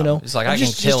like it. Yeah, it's like I can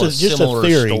tell a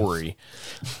similar story.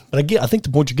 But I think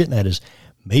the point you're getting at is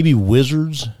maybe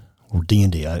Wizards or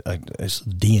D&D, it's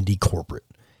D&D corporate,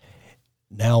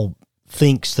 now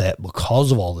thinks that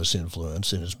because of all this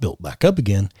influence and it's built back up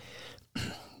again,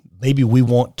 maybe we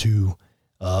want to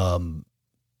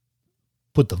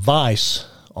put the vice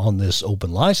on this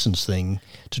open license thing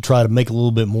to try to make a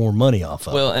little bit more money off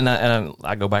of. Well, and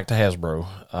I go back to Hasbro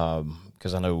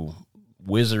because I know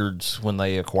Wizards, when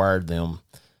they acquired them,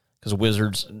 because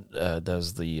Wizards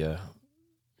does the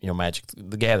Magic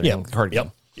the Gathering card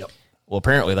game. Yep. Well,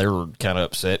 apparently they were kind of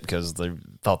upset because they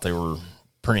thought they were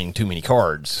printing too many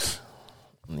cards,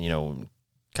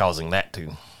 causing that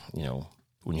to,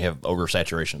 when you have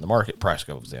oversaturation in the market, price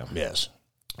goes down. Yes.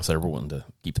 So they're wanting to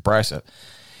keep the price up.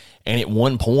 And at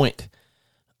one point,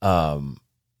 I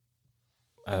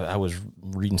was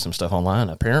reading some stuff online.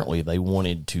 Apparently, they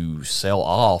wanted to sell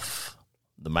off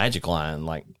the Magic line,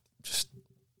 like just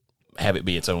have it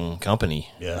be its own company.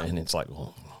 Yeah. And it's like,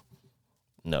 well,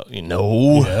 no.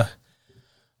 Yeah.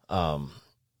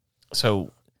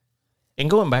 So,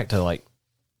 and going back to like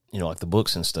the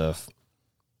books and stuff,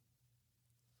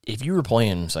 if you were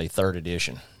playing, say, 3rd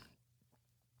edition,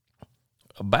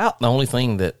 about the only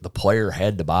thing that the player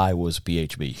had to buy was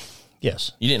PHB.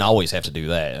 Yes. You didn't always have to do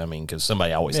that. I mean, because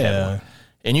somebody always had one.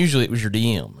 And usually it was your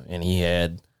DM, and he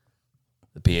had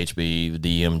the PHB,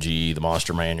 the DMG, the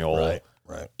Monster Manual,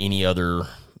 right. any other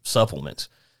supplements.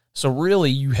 So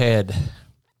really you had,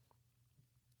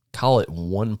 call it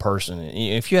one person.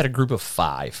 If you had a group of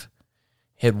 5,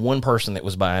 had one person that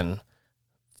was buying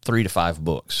 3 to 5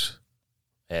 books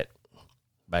at,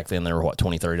 back then they were what,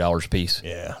 $20, $30 a piece?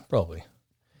 Yeah, probably.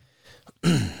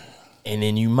 And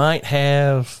then you might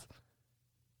have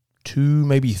 2,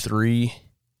 maybe 3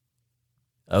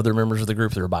 other members of the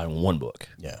group that are buying one book.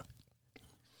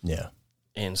 Yeah.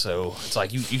 And so it's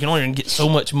like you can only get so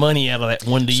much money out of that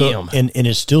one DM. So, and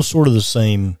it's still sort of the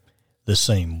same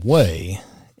way.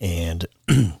 And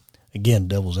again,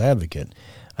 devil's advocate,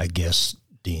 I guess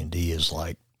D&D is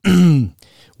like,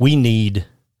 we need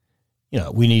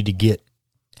to get.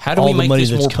 How do we make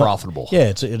this more profitable?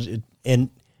 Yeah,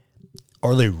 and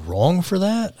are they wrong for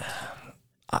that?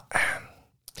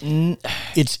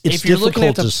 It's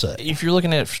difficult to say. If you're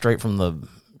looking at it straight from the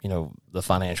the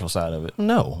financial side of it,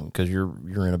 no, because you're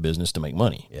in a business to make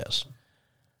money. Yes.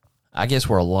 I guess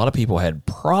where a lot of people had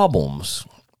problems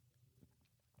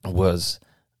was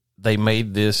they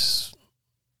made this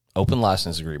open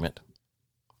license agreement,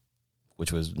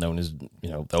 which was known as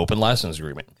the open license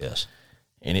agreement. Yes.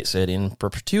 And it said in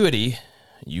perpetuity,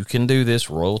 you can do this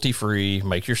royalty free,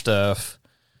 make your stuff.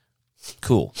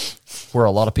 Cool. Where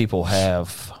a lot of people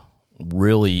have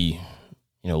really,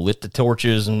 lit the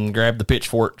torches and grabbed the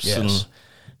pitchforks and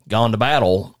gone to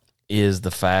battle is the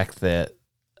fact that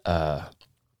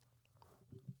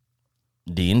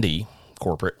D&D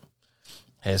corporate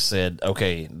has said,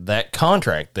 okay, that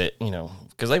contract that,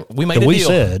 because we made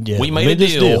a deal. We made a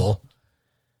deal.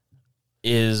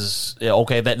 Is,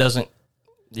 okay, that doesn't,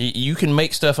 you can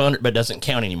make stuff under, but it doesn't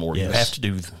count anymore. Yes. You have to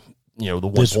do, the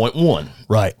 1.1.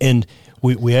 Right. And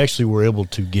we actually were able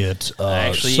to get, we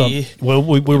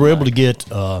were able to get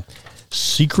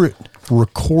secret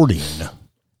recording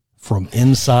from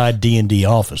inside D&D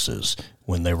offices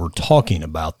when they were talking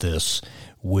about this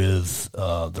with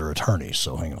their attorneys.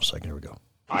 So hang on a second. Here we go.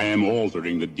 I am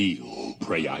altering the deal.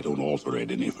 Pray I don't alter it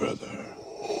any further.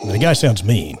 The guy sounds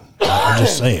mean. I'm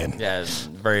just saying. Yeah, it's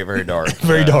very, very dark.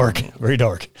 Very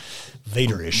dark.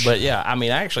 Vader-ish. But yeah, I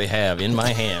mean, I actually have in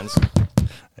my hands.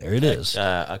 There it is.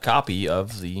 A copy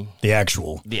of the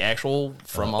actual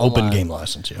from open online. game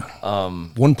license. Yeah.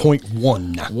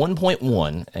 1.1.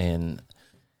 1.1, and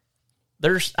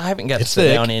I haven't got to sit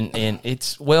thick. down and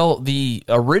it's the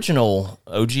original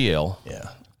OGL. Yeah.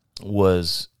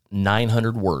 Was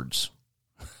 900 words.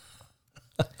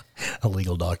 A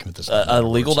legal document. A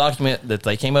legal document that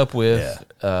they came up with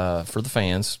for the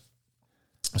fans,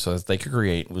 so that they could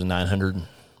create, was 900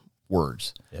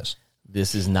 words. Yes.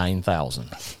 This is 9,000.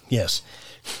 Yes.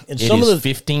 And it is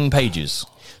 15 pages.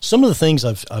 Some of the things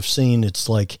I've seen, it's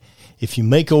like if you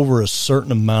make over a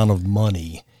certain amount of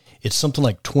money, It's something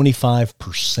like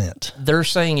 25%. They're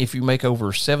saying if you make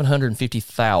over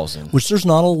 750,000, Which there's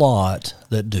not a lot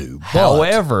that do. But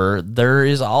however, there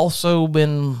has also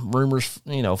been rumors,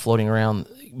 floating around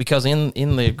because in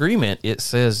the agreement it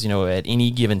says, at any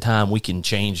given time we can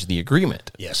change the agreement.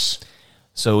 yes.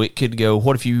 So it could go.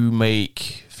 What if you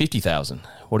make 50,000?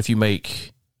 What if you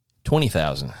make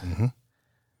 20,000? Mm-hmm.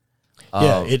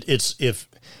 It's if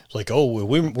like, oh,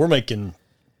 we're making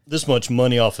this much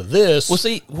money off of this. Well,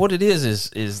 see, what it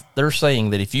is they're saying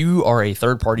that if you are a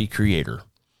third-party creator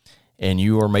and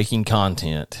you are making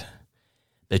content,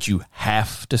 that you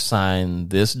have to sign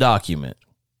this document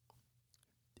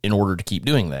in order to keep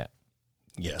doing that.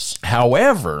 Yes.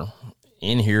 However,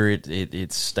 in here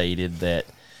it's stated that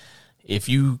if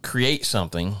you create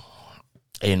something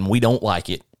and we don't like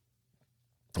it,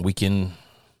 we can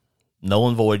null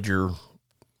and void your...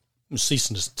 Cease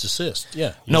and desist.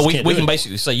 Yeah. No, we can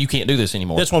basically say you can't do this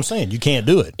anymore. That's what I'm saying. You can't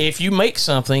do it. If you make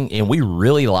something and we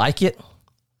really like it,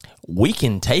 we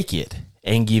can take it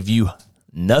and give you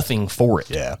nothing for it.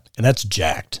 Yeah. And that's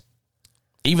jacked.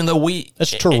 Even though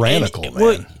That's tyrannical, man.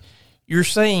 Well, you're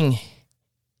saying,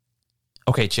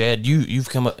 okay, Chad, you've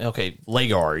come up, okay,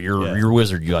 Lagar, your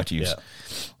wizard you like to use.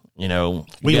 Yeah.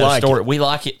 We like it. We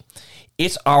like it.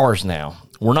 It's ours now.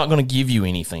 We're not going to give you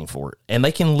anything for it. And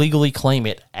they can legally claim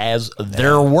it as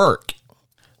their work.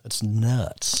 That's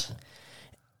nuts.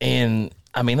 And,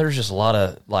 I mean, there's just a lot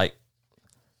of,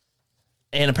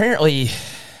 and apparently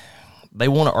they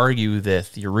want to argue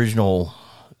that the original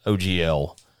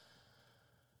OGL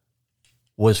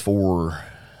was for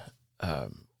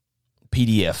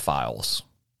PDF files.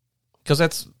 Because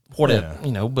that's what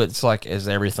but it's like as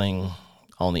everything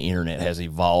on the internet has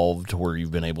evolved to where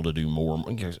you've been able to do more.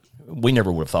 We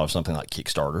never would have thought of something like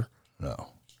Kickstarter. No.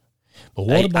 But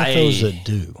what about those that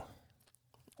do?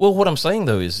 Well, what I'm saying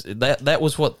though is that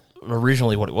was what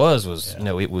originally what it was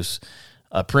it was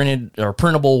a printed or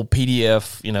printable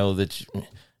PDF, that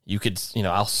you could,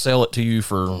 I'll sell it to you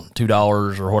for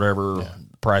 $2 or whatever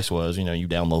the price was. You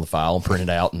download the file and print it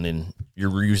out, and then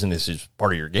you're using this as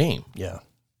part of your game. Yeah.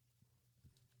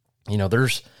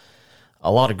 There's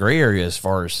a lot of gray area as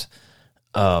far as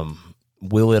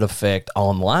will it affect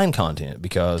online content,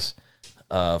 because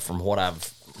from what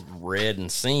I've read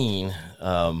and seen,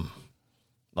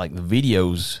 like the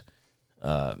videos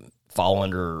fall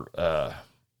under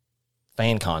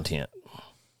fan content.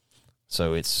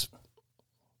 So it's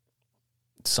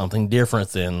something different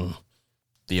than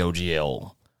the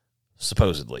OGL,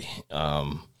 supposedly.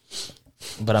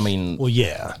 But I mean... Well,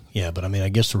 yeah, but I mean, I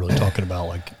guess they're really talking about,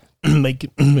 like,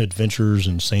 making adventures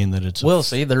and saying that it's... Well,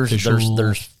 see, there's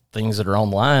things that are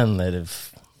online that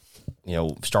have,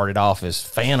 started off as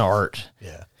fan art.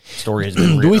 Yeah. Story has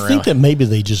been Do we around. think that maybe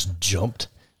they just jumped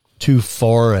too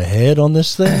far ahead on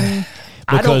this thing?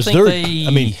 Because I don't think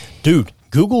I mean, dude,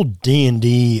 Google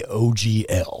D&D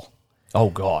OGL. Oh,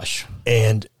 gosh.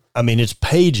 And, I mean, it's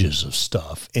pages of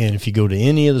stuff. And if you go to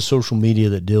any of the social media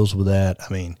that deals with that,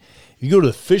 I mean, if you go to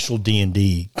the official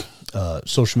D&D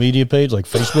social media page, like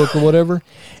Facebook or whatever,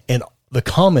 and the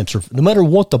comments are, no matter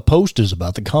what the post is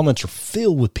about, the comments are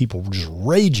filled with people just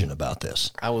raging about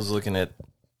this. I was looking at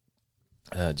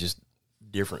just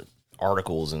different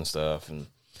articles and stuff, and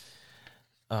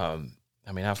I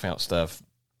mean, I found stuff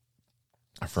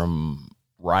from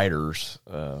writers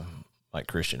like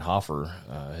Christian Hoffer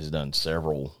has done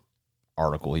several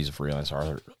articles. He's a freelance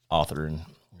author and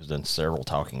has done several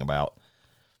talking about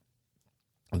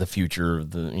the future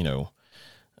of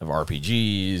of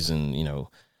RPGs and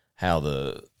how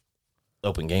the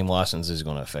open game license is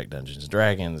going to affect Dungeons and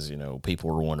Dragons. People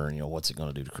are wondering, what's it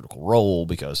going to do to Critical Role,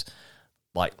 because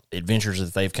like adventures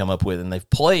that they've come up with and they've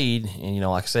played, and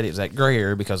like I said, it was that gray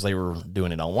area because they were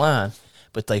doing it online,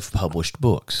 but they've published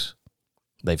books.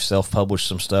 They've self-published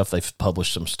some stuff. They've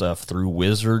published some stuff through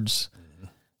Wizards. Mm-hmm.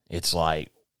 It's like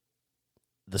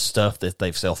the stuff that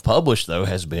they've self-published though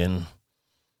has been,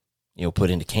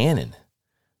 put into canon.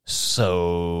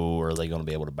 So are they going to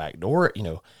be able to backdoor it?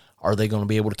 Are they going to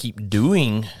be able to keep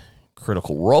doing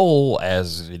Critical Role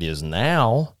as it is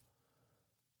now?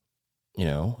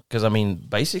 Because I mean,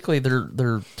 basically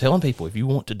they're telling people, if you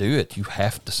want to do it, you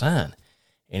have to sign.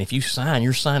 And if you sign,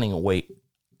 you're signing away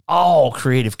all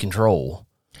creative control.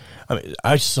 I mean,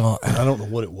 I don't know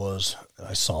what it was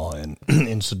I saw,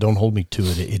 and so don't hold me to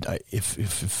it.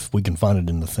 If we can find it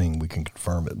in the thing, we can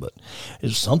confirm it, but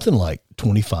it's something like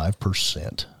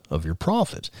 25% of your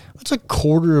profits. That's a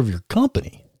quarter of your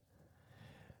company.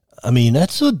 I mean,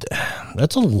 that's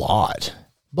a lot,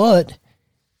 but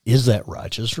is that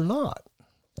righteous or not?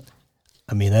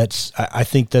 I mean, I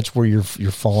think that's where you're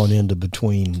falling into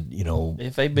between,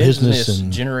 if a business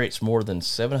and generates more than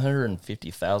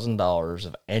 $750,000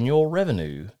 of annual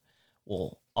revenue,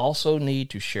 will also need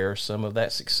to share some of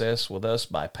that success with us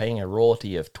by paying a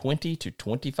royalty of 20 to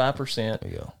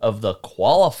 25% of the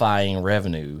qualifying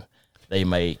revenue they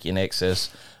make in excess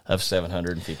of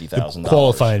 $750,000.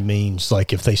 Qualifying means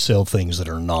like if they sell things that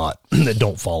are not that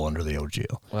don't fall under the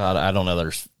OGL. Well, I don't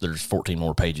know. There's 14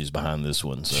 more pages behind this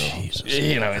one, so Jesus.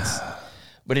 it's. I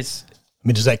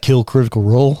mean, does that kill Critical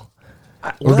Role?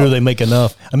 Or do they make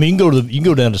enough? I mean, you can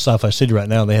go down to Sci-Fi City right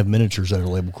now. And they have miniatures that are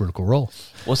labeled Critical Role.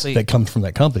 Well, see, that comes from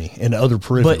that company and other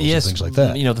peripherals and things like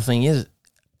that. The thing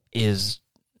is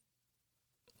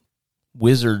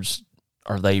Wizards,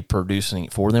 are they producing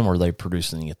it for them or are they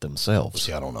producing it themselves?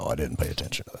 See, I don't know. I didn't pay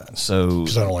attention to that. So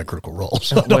because I don't like Critical Role,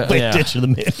 so I don't pay attention to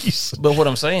the minis. But what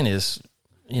I'm saying is,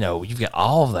 you've got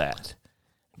all of that.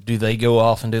 Do they go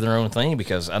off and do their own thing?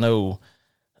 Because I know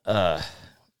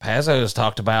Pazzo has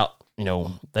talked about.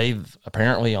 They've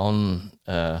apparently on,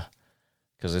 because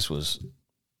this was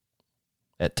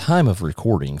at time of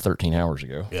recording 13 hours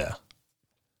ago. Yeah.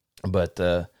 But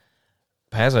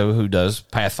Pazzo, who does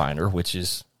Pathfinder, which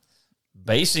is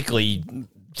basically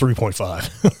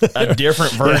 3.5, a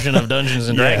different version of Dungeons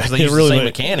and Dragons. They use the same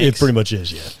mechanics. It pretty much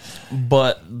is, yeah.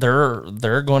 But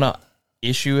they're going to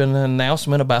issue an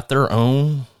announcement about their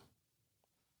own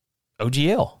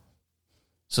OGL.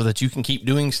 So that you can keep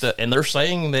doing stuff, and they're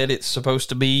saying that it's supposed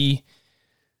to be,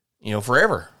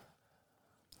 forever.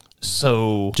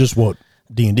 So just what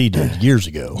D&D did years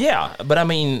ago. Yeah, but I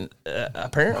mean,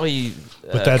 apparently,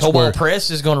 that's Cobalt Press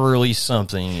is going to release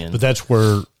something. But that's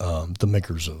where the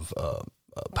makers of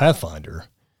Pathfinder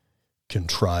can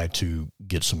try to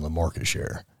get some of the market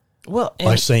share. Well,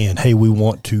 by saying, "Hey, we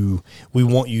want you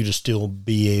to still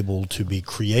be able to be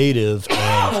creative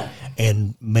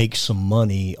and make some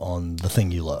money on the thing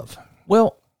you love."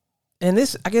 Well, and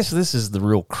I guess this is the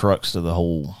real crux of the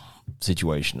whole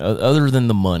situation. Other than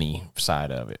the money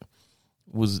side of it,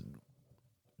 was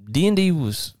D&D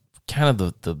was kind of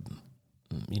the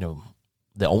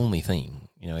the only thing.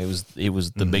 It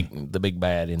was the big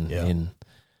bad in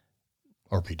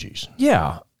RPGs.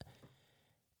 Yeah.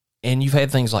 And you've had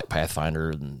things like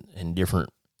Pathfinder and different,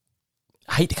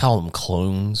 I hate to call them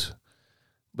clones,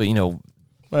 but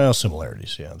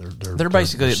similarities. Yeah, they're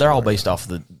basically they're all based off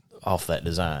that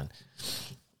design.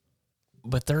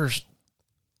 But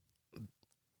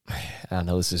I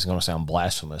know this is going to sound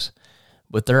blasphemous,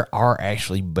 but there are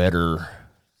actually better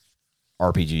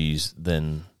RPGs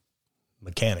than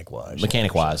mechanic wise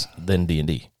than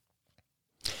D&D.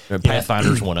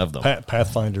 Pathfinder's one of them.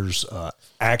 Pathfinder's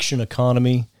action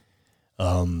economy.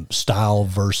 Style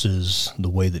versus the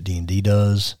way that D&D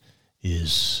does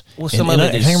is I can't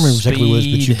remember exactly what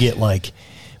it was,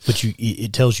 but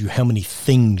it tells you how many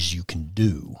things you can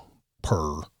do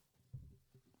per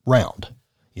round,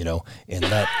 and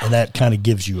that kind of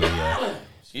gives you a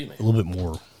little bit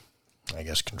more, I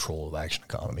guess, control of action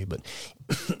economy. But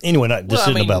anyway,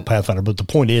 about Pathfinder, but the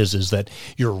point is that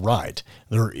you're right.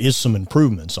 There is some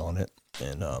improvements on it,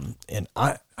 and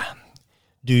I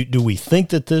do we think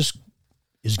that this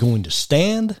is going to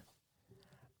stand?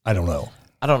 I don't know.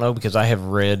 I don't know, because I have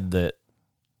read that.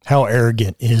 How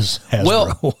arrogant is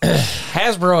Hasbro? Well,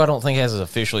 Hasbro, I don't think has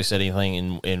officially said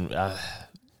anything, and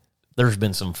there's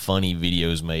been some funny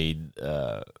videos made,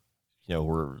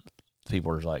 where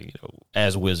people are like,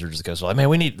 as Wizards, because like, man,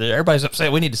 everybody's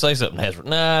upset. We need to say something. Hasbro,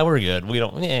 nah, we're good. We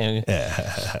don't.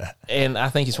 Yeah. And I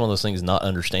think it's one of those things, not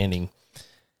understanding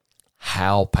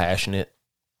how passionate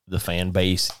the fan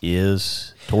base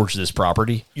is towards this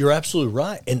property. You're absolutely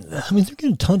right. And I mean, they're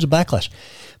getting tons of backlash,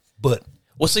 but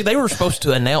see, they were supposed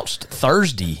to announce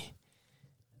Thursday.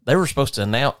 They were supposed to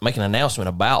make an announcement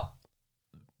about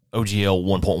OGL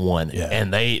 1.1. Yeah.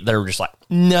 And they were just like,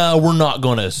 no, we're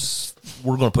going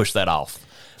to push that off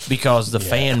because the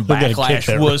fan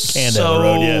backlash was so.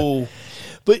 Road,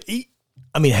 But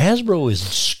Hasbro is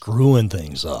screwing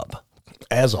things up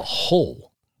as a whole.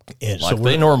 And like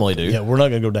they normally do. Yeah, we're not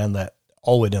going to go down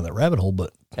all the way down that rabbit hole,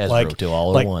 but one.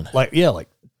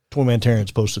 Toyman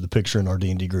Terrence posted the picture in our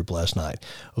D&D group last night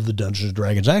of the Dungeons and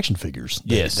Dragons action figures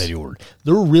that he ordered.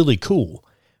 They're really cool,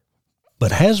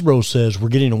 but Hasbro says we're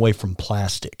getting away from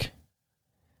plastic.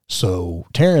 So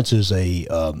Terrence is a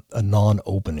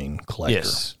non-opening collector.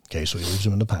 Yes. Okay, so he leaves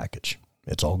them in the package.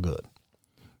 It's all good,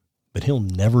 but he'll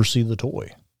never see the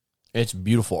toy. It's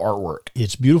beautiful artwork.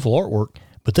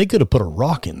 But they could have put a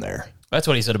rock in there. That's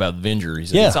what he said about Avenger. He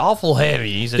said, it's awful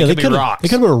heavy. He said, it could be rocks. They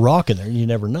could have put a rock in there, and you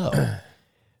never know.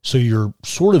 So you're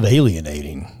sort of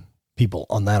alienating people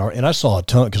on that are, and I saw a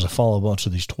ton because I follow a bunch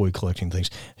of these toy collecting things.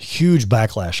 Huge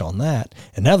backlash on that,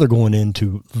 and now they're going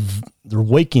into they're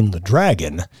waking the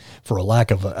dragon for a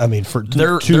lack of. I mean, for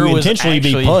There to was intentionally be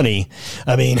actually- punny.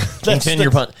 I mean, that's Continue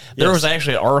your punt. There yes. was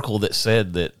actually an article that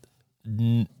said that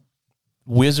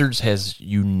Wizards has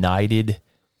united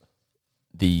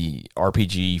the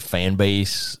RPG fan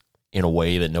base in a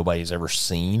way that nobody's ever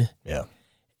seen. Yeah,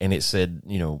 And it said,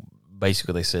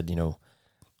 basically they said,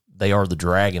 they are the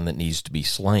dragon that needs to be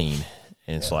slain.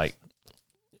 And it's like,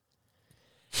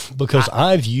 because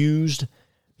I've used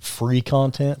free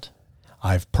content.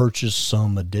 I've purchased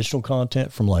some additional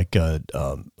content from like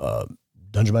Dungeon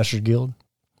Masters Guild,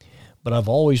 but I've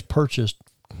always purchased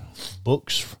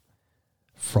books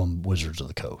from Wizards of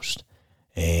the Coast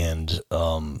and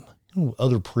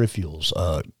other peripherals,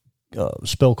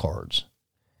 spell cards,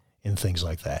 and things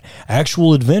like that.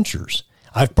 Actual adventures.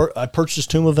 I purchased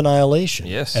Tomb of Annihilation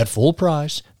at full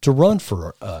price to run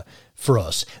for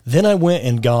us. Then I went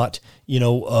and got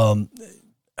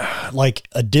like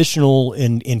additional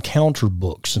encounter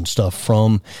books and stuff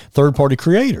from third party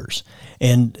creators,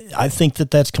 and I think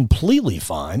that that's completely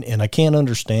fine. And I can't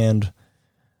understand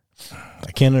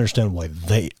why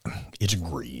it's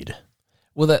greed.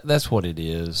 well, that's what it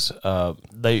is. And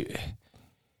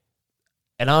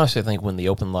honestly, I think when the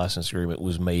open license agreement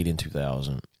was made in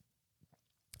 2000,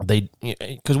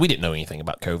 because we didn't know anything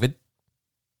about COVID,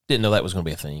 didn't know that was going to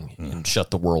be a thing, and shut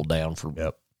the world down for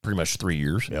pretty much 3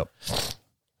 years. Yep.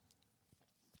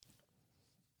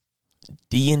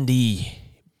 D&D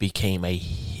became a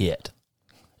hit,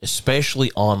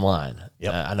 especially online.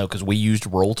 Yep. I know because we used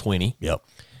Roll20. Yep.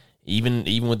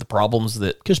 Even with the problems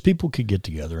that Because people could get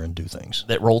together and do things.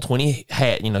 that Roll20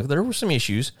 had, there were some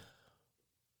issues,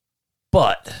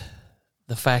 but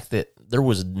the fact that there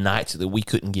was nights that we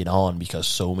couldn't get on because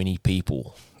so many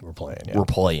people We're playing. were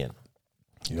playing.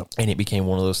 Yep. And it became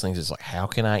one of those things. It's like, how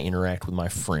can I interact with my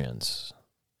friends?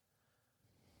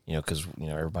 Because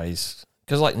everybody's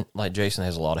like Jason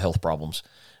has a lot of health problems.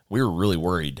 We were really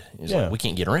worried. It's like we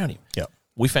can't get around him. Yeah.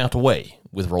 We found a way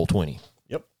with Roll20.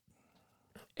 Yep.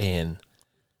 And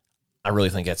I really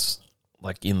think that's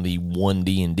like in the one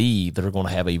D&D, they're going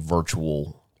to have a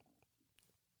virtual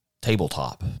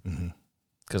tabletop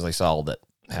because they saw that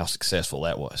how successful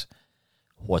that was.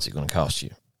 What's it going to cost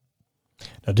you?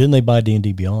 Now, didn't they buy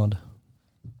D&D Beyond?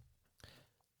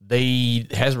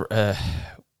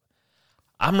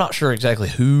 I'm not sure exactly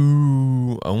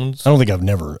who owns. I don't think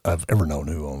I've ever known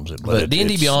who owns it. But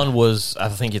D&D Beyond was, I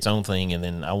think, its own thing, and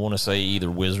then I want to say either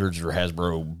Wizards or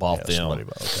Hasbro bought them.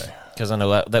 Okay. Because I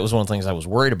know that was one of the things I was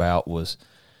worried about was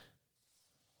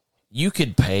you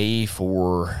could pay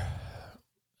for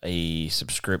a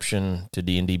subscription to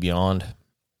D&D Beyond,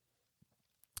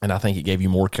 and I think it gave you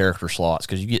more character slots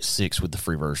because you get 6 with the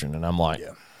free version, and I'm like,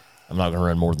 I'm not going to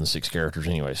run more than 6 characters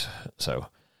anyways. So,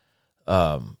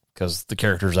 because the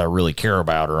characters I really care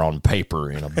about are on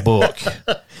paper in a book.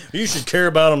 You should care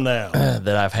about them now.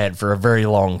 That I've had for a very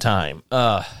long time.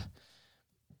 But,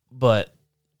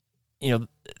 and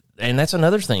that's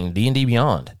another thing, D&D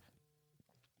Beyond.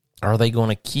 Are they going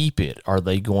to keep it? Are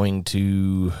they going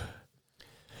to...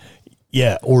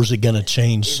 Yeah, or is it going to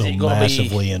change so it gonna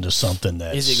massively into something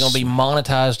that's... Is it going to be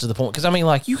monetized to the point?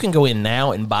 Because, you can go in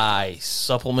now and buy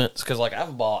supplements. Because,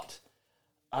 I've bought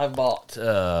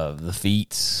the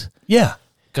feats. Yeah.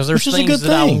 Because there's Which is a things good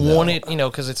that thing, I wanted,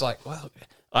 because it's like, well,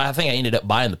 I think I ended up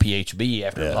buying the PHB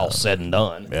after it was all said and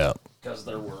done. Yeah. Because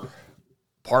there were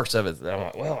parts of it that I'm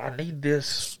like, well, I need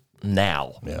this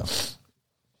now. Yeah.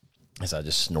 As I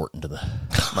just snort into the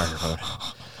microphone.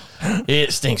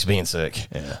 It stinks being sick.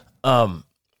 Yeah.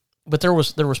 But there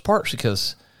was parts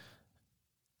because,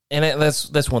 and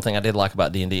that's one thing I did like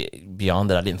about D&D Beyond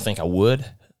that I didn't think I would,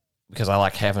 because I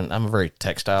like having. I'm a very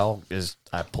textile. Is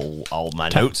I pull all my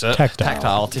notes up.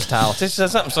 Tactile.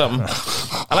 Something.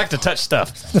 I like to touch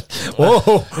stuff.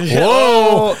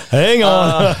 Whoa! Hang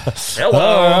on. Hello.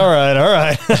 All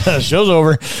right. Show's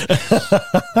over.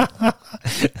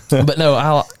 But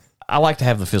no, I like to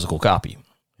have the physical copy.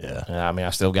 Yeah. I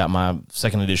still got my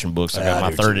second edition books. I got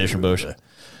my third edition books.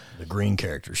 The green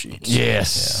character sheets.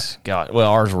 Yes. Yeah. God.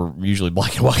 Well, ours were usually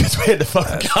black and white because we had to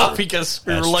fucking copy because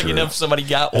we were lucky enough somebody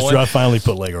got one. True. I finally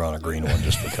put Lager on a green one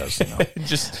just because,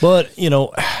 But,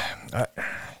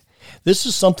 this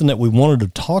is something that we wanted to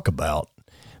talk about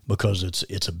because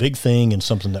it's a big thing and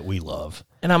something that we love.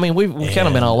 And we've kind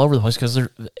of been all over the place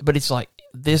but it's like,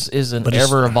 this is an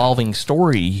ever evolving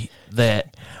story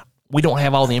that we don't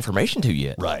have all the information to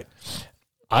yet. Right.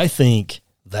 I think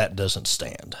that doesn't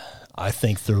stand. I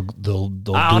think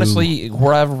honestly,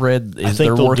 where I've read is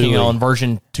they're working on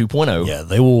version 2.0. Yeah,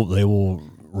 they will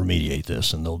remediate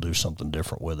this, and they'll do something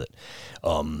different with it.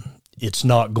 It's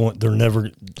not going. They're never.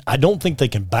 I don't think they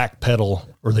can backpedal,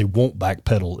 or they won't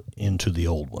backpedal into the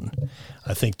old one.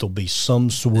 I think there'll be some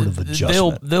sort of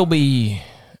adjustment. There'll be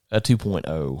a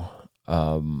 2.0.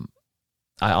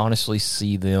 I honestly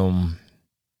see them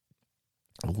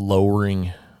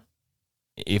lowering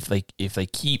if they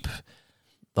keep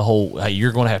the whole. Hey,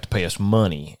 you're going to have to pay us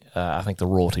money. I think the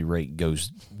royalty rate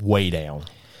goes way down,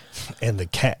 and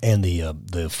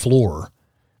the floor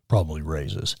probably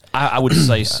raises. I would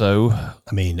say so.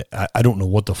 I mean, I don't know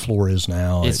what the floor is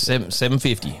now. It's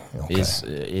 $750.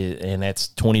 Okay. And that's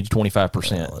 20 to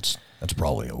 25%. Well, that's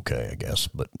probably okay, I guess.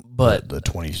 But the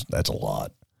 20s, that's a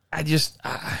lot.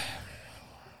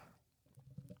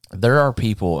 There are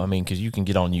people. I mean, because you can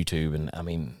get on YouTube, and I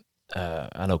mean,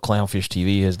 I know Clownfish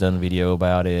TV has done a video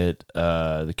about it.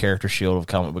 The Character Shield of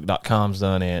comicbook.com's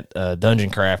done it. Dungeon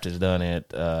Craft has done it.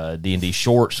 D&D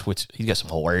Shorts, which he's got some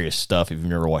hilarious stuff if you've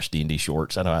never watched D&D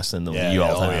Shorts. I know I send them to you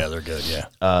all the time. Oh, yeah, they're good, yeah.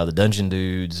 The Dungeon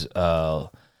Dudes.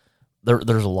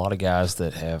 There's a lot of guys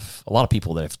that have, a lot of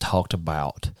people that have talked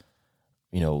about,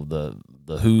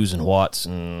 the who's and what's,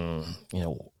 and,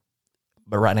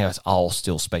 but right now it's all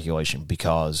still speculation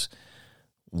because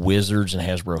Wizards and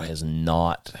Hasbro has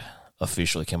not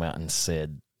officially come out and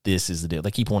said this is the deal.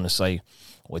 They keep wanting to say,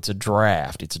 well, it's a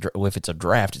draft. If it's a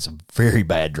draft, it's a very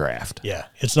bad draft. Yeah,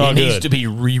 it's not good. It needs to be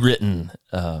rewritten.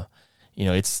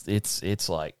 It's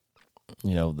like,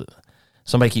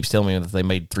 somebody keeps telling me that they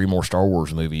made 3 more Star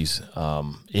Wars movies.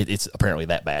 It's apparently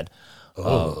that bad.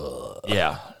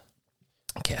 Yeah.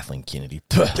 Kathleen Kennedy.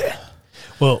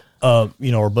 Well,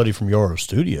 our buddy from Yarrow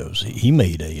Studios, he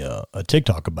made a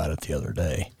TikTok about it the other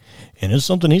day, and it's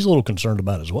something he's a little concerned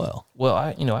about as well. Well,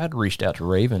 I had reached out to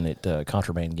Raven at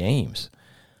Contraband Games,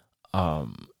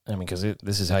 because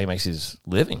this is how he makes his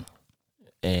living,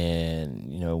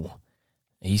 and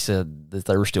he said that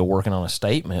they were still working on a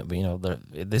statement, but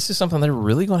this is something they're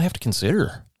really going to have to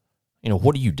consider.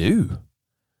 What do you do?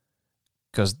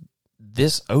 Because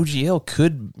this OGL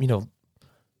could,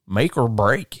 make or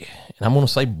break, and I'm going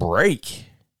to say break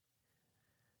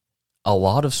a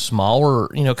lot of smaller,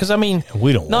 because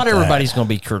we don't. Not everybody's going to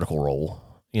be Critical Role.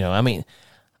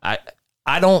 I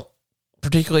don't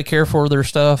particularly care for their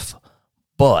stuff,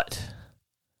 but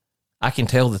I can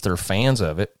tell that they're fans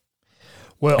of it.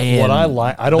 Well, what I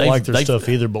like, I don't like their stuff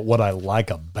either, but what I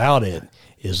like about it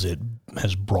is it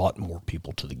has brought more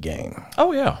people to the game.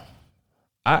 Oh yeah,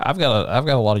 I've got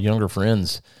a lot of younger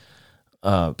friends.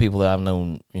 People that I've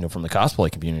known, from the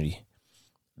cosplay community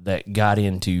that got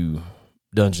into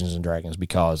Dungeons and Dragons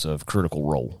because of Critical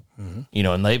Role, and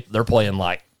they're playing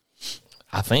I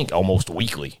think almost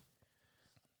weekly.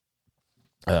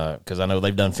 Cause I know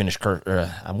they've done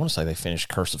I want to say they finished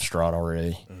Curse of Strahd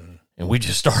already, and we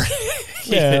just started.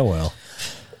 Yeah, well,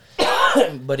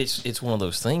 but it's one of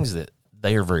those things that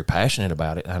they are very passionate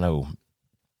about it. I know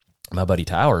my buddy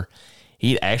Tyler,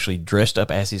 he actually dressed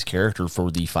up as his character for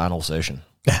the final session.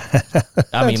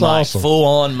 Awesome. Full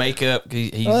on makeup.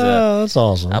 He's that's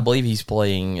awesome. I believe he's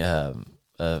playing a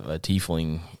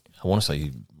tiefling. I want to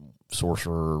say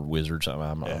sorcerer, wizard. Something.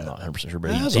 I'm not 100% sure,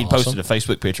 but he posted a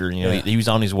Facebook picture. And, he was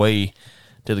on his way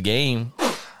to the game,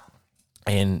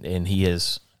 and he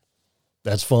is.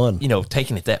 That's fun.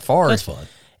 Taking it that far. That's fun.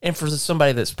 And for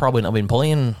somebody that's probably not been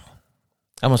playing,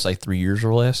 I'm gonna say 3 years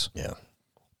or less. Yeah.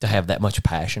 To have that much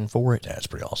passion for it. That's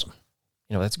pretty awesome.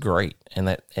 That's great.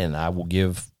 And I will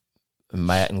give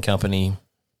Matt and company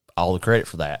all the credit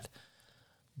for that.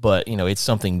 But, it's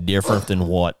something different than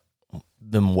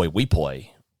the way we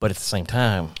play. But at the same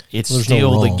time, it's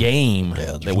still the game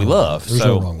that we love. There's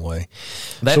no wrong way.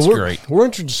 That's great. We're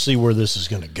interested to see where this is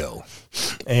going to go.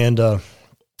 And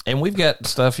we've got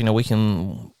stuff, we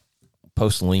can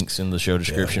post links in the show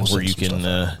description where you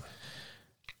can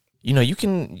you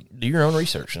can do your own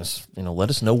research and, let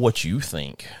us know what you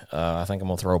think. I think I'm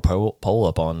going to throw a poll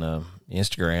up on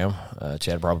Instagram.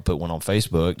 Chad probably put one on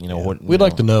Facebook. We'd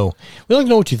like to know. We'd like to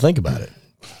know what you think about it.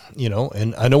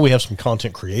 And I know we have some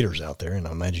content creators out there, and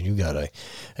I imagine you got a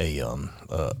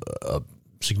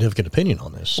significant opinion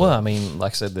on this. So. Well,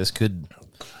 like I said, this could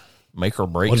make or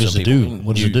break. What does it do?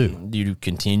 What does it do? Do you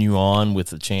continue on with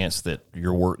the chance that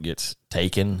your work gets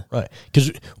taken? Right,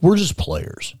 because we're just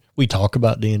players. We talk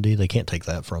about D&D. They can't take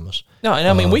that from us. No,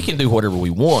 and we can do whatever we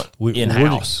want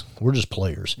in-house. We're just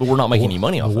players. But we're not making any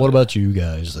money off of it. What about you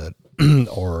guys that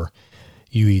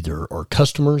you either are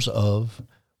customers of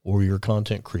or you're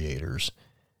content creators,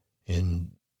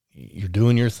 and you're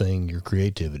doing your thing, your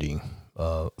creativity,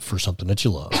 for something that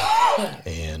you love,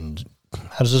 and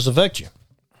how does this affect you?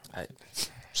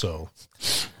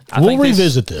 We'll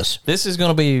revisit this. This is going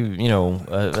to be,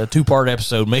 a 2-part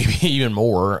episode, maybe even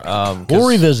more. We'll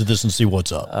revisit this and see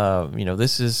what's up.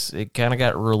 It kind of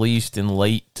got released in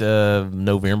late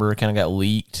November. It kind of got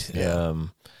leaked. Yeah.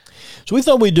 So we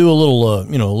thought we'd do a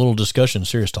little discussion,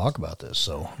 serious talk about this.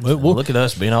 So we'll look at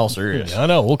us being all serious. I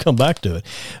know. We'll come back to it.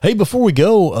 Hey, before we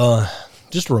go,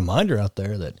 just a reminder out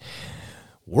there that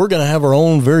we're going to have our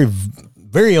own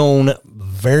very own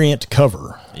variant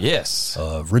cover. Yes.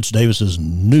 Of Rich Davis's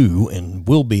new and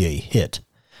will be a hit.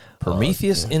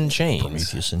 Prometheus in Chains.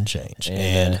 Prometheus in Chains.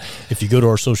 And if you go to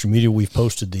our social media, we've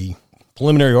posted the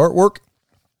preliminary artwork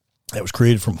that was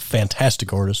created from a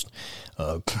fantastic artist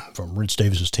from Rich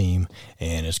Davis's team.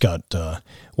 And it's got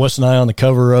Wes and I on the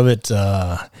cover of it,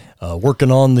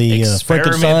 working on the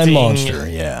Frankenstein monster.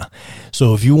 Yeah.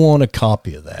 So if you want a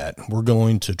copy of that, we're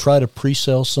going to try to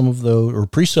pre-sell some of those, or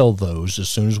pre-sell those as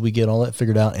soon as we get all that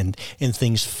figured out and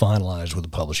things finalized with the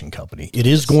publishing company. It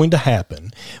is going to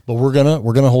happen, but we're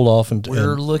gonna hold off and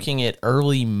we're looking at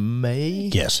early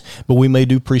May. Yes, but we may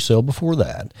do pre-sale before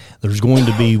that. There's going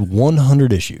to be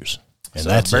 100 issues. And so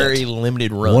that's very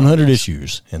limited run. 100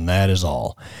 issues, and that is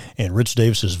all. And Rich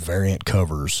Davis's variant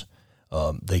covers,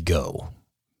 they go.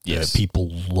 Yes. People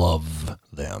love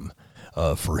them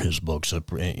for his books,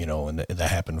 and that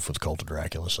happened for the Cult of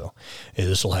Dracula. So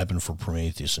this will happen for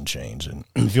Prometheus in Chains. And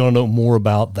if you want to know more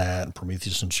about that,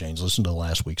 Prometheus in Chains, listen to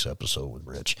last week's episode with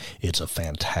Rich. It's a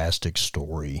fantastic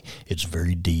story. It's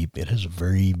very deep. It has a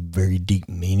very, very deep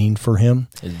meaning for him.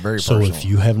 It's very personal. So if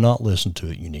you have not listened to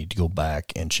it, you need to go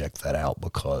back and check that out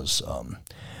because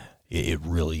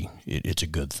it's a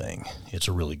good thing. It's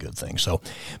a really good thing. So,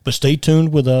 but stay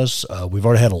tuned with us. We've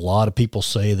already had a lot of people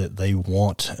say that they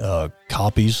want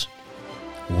copies.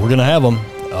 We're going to have them.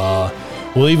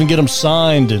 We'll even get them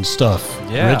signed and stuff.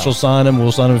 Yeah. Rich will sign them.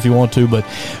 We'll sign them if you want to. But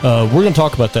we're going to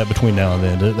talk about that between now and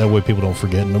then. That way people don't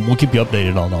forget. And we'll keep you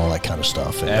updated on all that kind of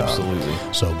stuff. And, absolutely.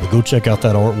 But go check out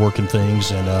that artwork and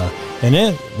things. And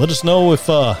then let us know if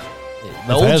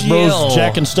Hasbro's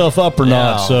jacking stuff up or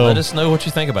not. So let us know what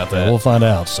you think about that. We'll find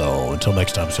out. So until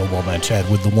next time, it's Old Ball Man Chad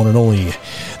with the one and only,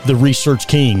 the Research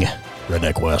King,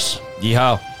 Redneck Wes.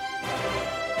 Yeehaw.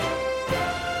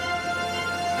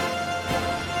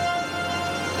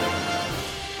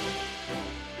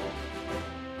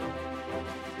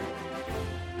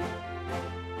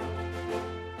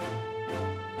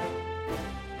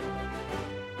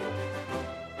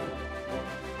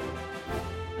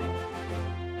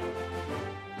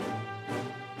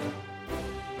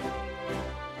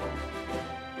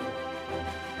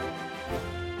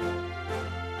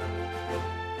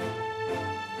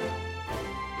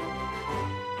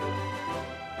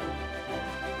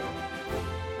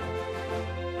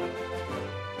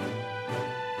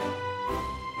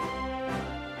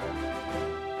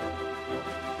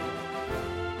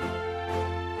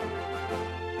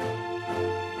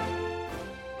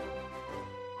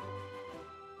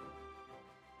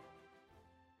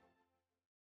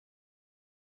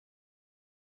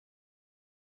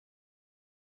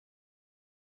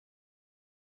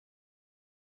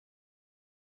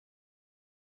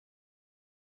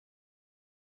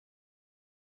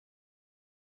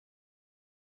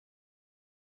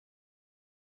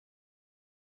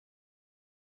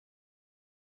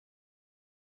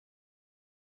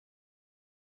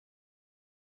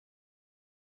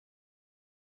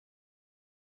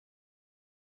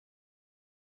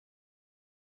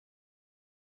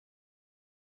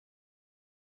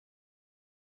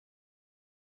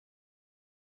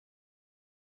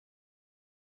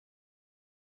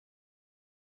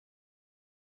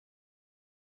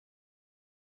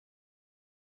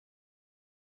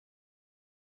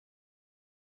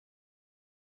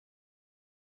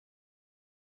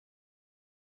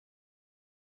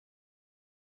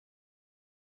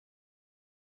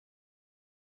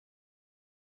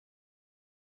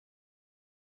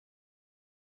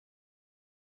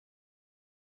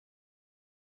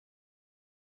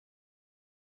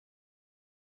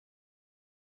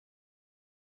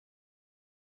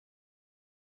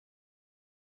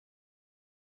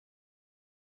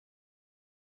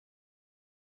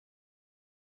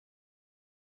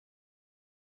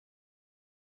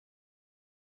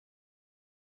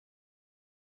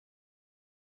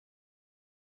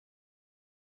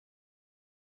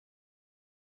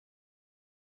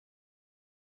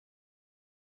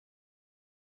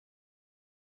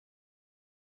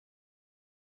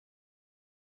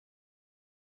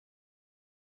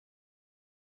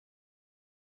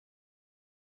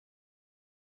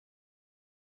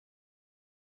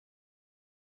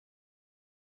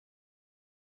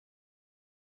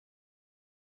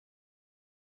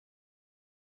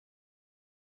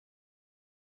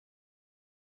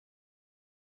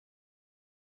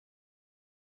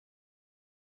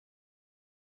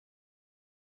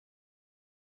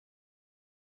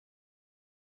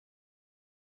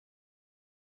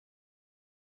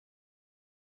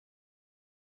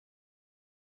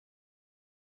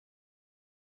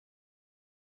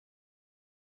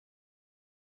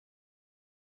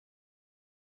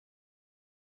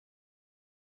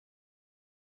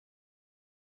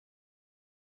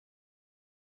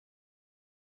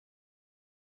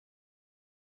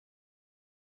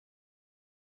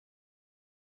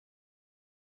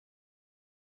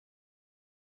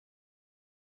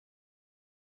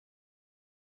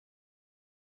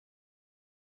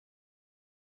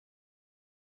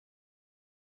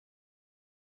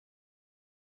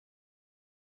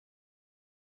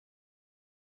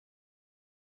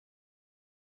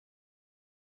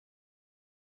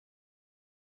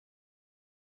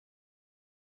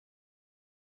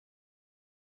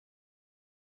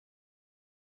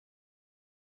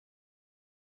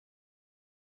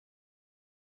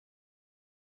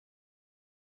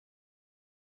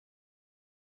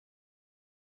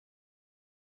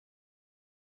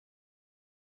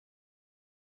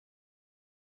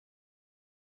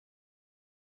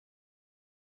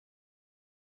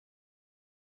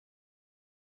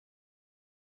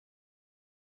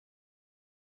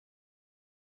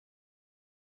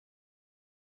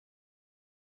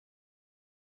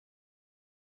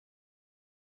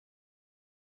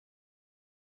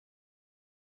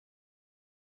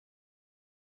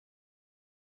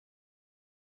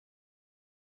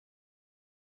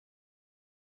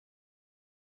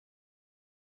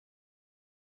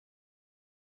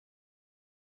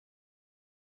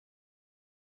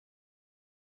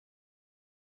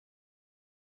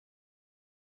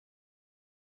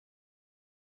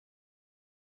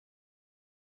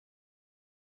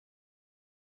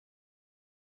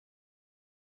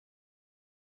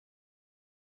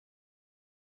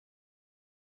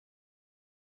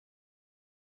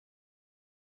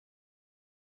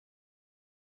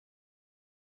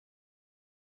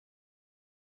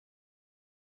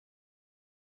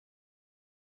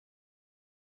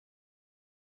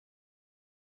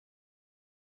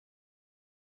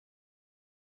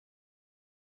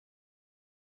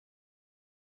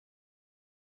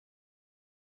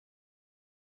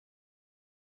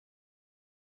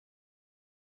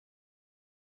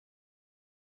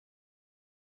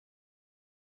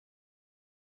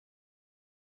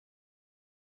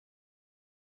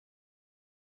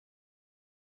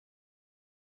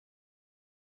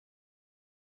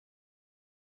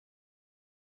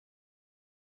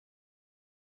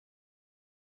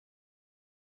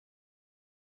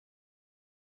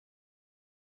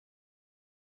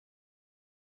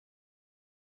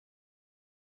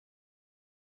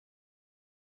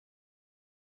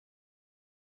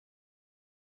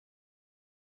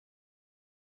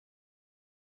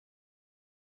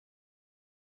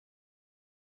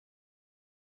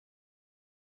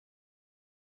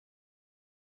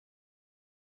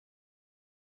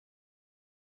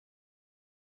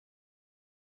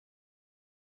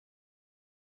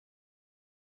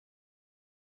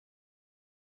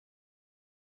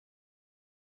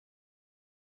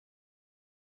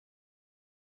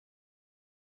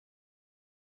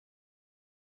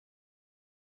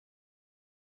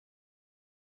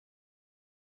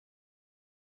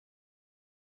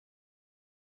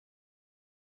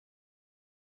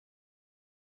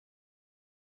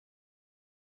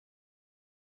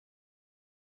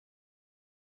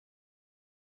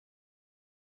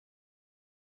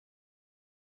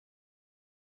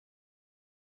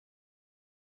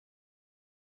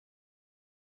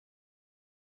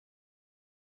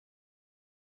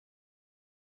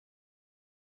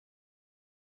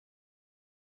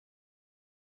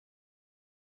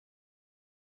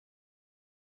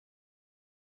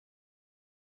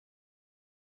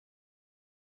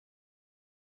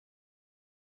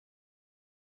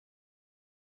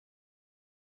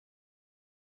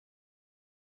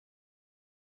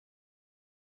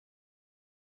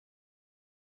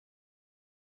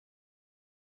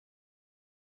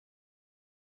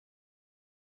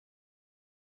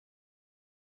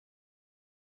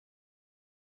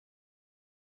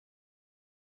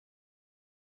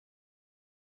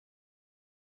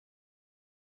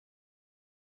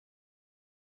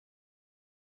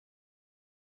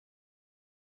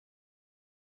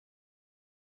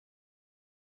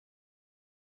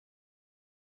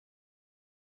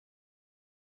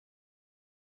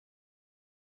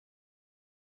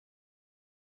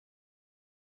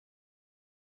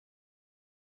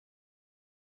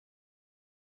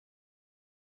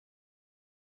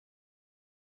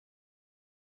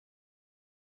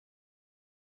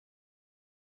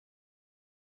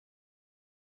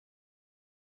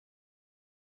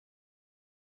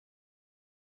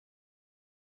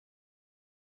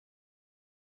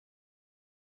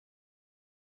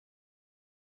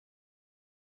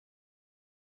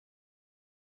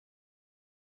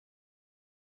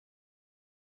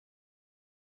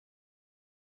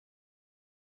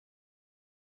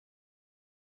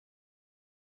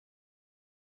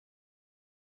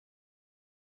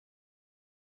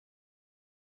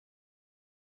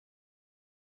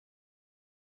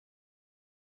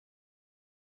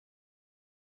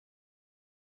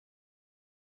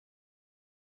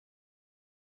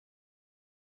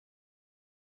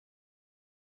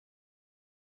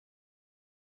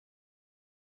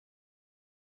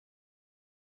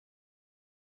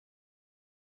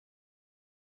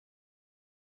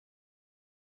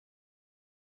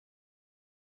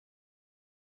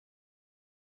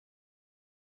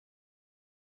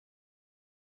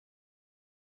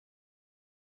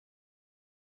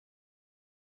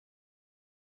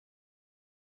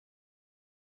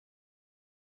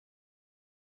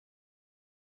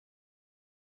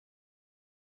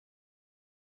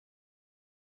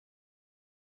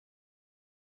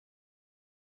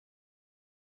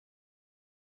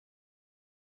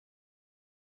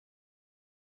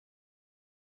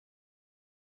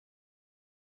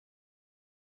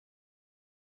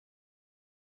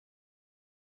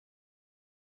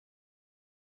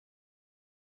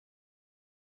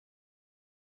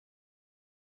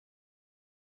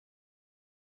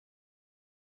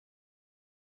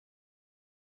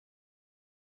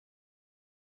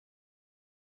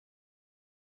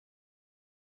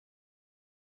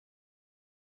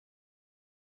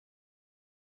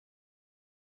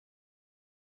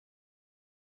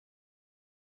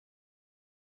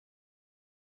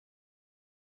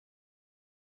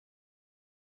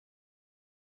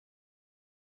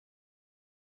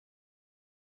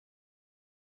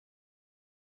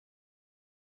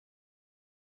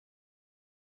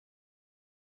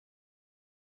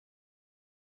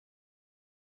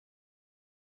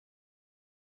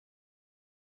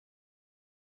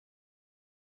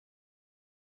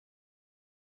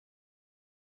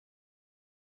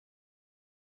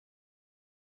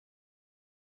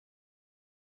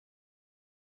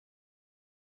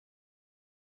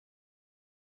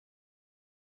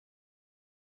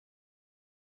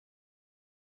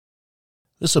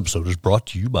 This episode is brought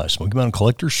to you by Smoky Mountain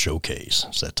Collectors Showcase.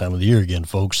 It's that time of the year again,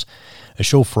 folks. A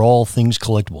show for all things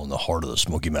collectible in the heart of the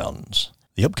Smoky Mountains.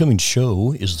 The upcoming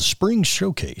show is the Spring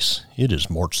Showcase. It is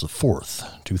March the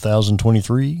 4th,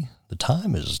 2023. The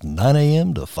time is 9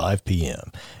 a.m. to 5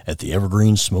 p.m. at the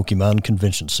Evergreen Smoky Mountain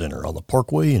Convention Center on the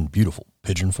Parkway in beautiful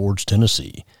Pigeon Forge,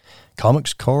 Tennessee.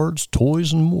 Comics, cards,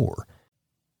 toys, and more.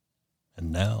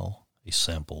 And now, a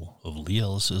sample of Lee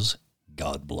Ellis's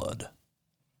God Blood.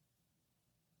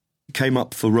 Came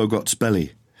up for Rogot's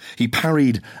belly. He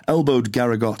parried, elbowed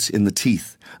Garagot in the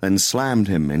teeth, then slammed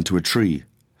him into a tree.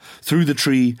 Through the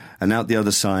tree, and out the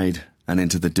other side, and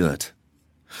into the dirt.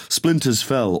 Splinters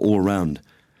fell all around,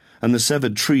 and the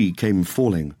severed tree came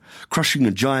falling, crushing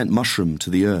a giant mushroom to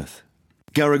the earth.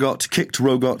 Garagot kicked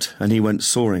Rogot, and he went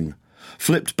soaring,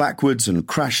 flipped backwards and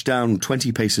crashed down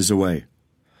 20 paces away.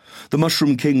 The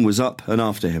Mushroom King was up and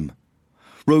after him.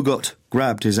 Rogot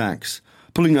grabbed his axe,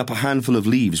 pulling up a handful of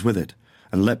leaves with it,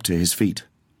 and leapt to his feet.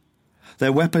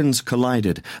 Their weapons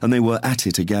collided, and they were at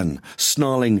it again,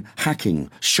 snarling, hacking,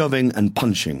 shoving, and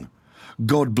punching,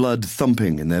 god blood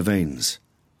thumping in their veins.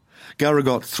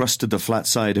 Garagot thrusted the flat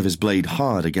side of his blade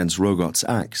hard against Rogot's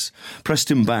axe, pressed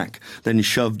him back, then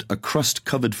shoved a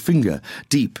crust-covered finger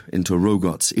deep into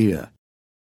Rogot's ear.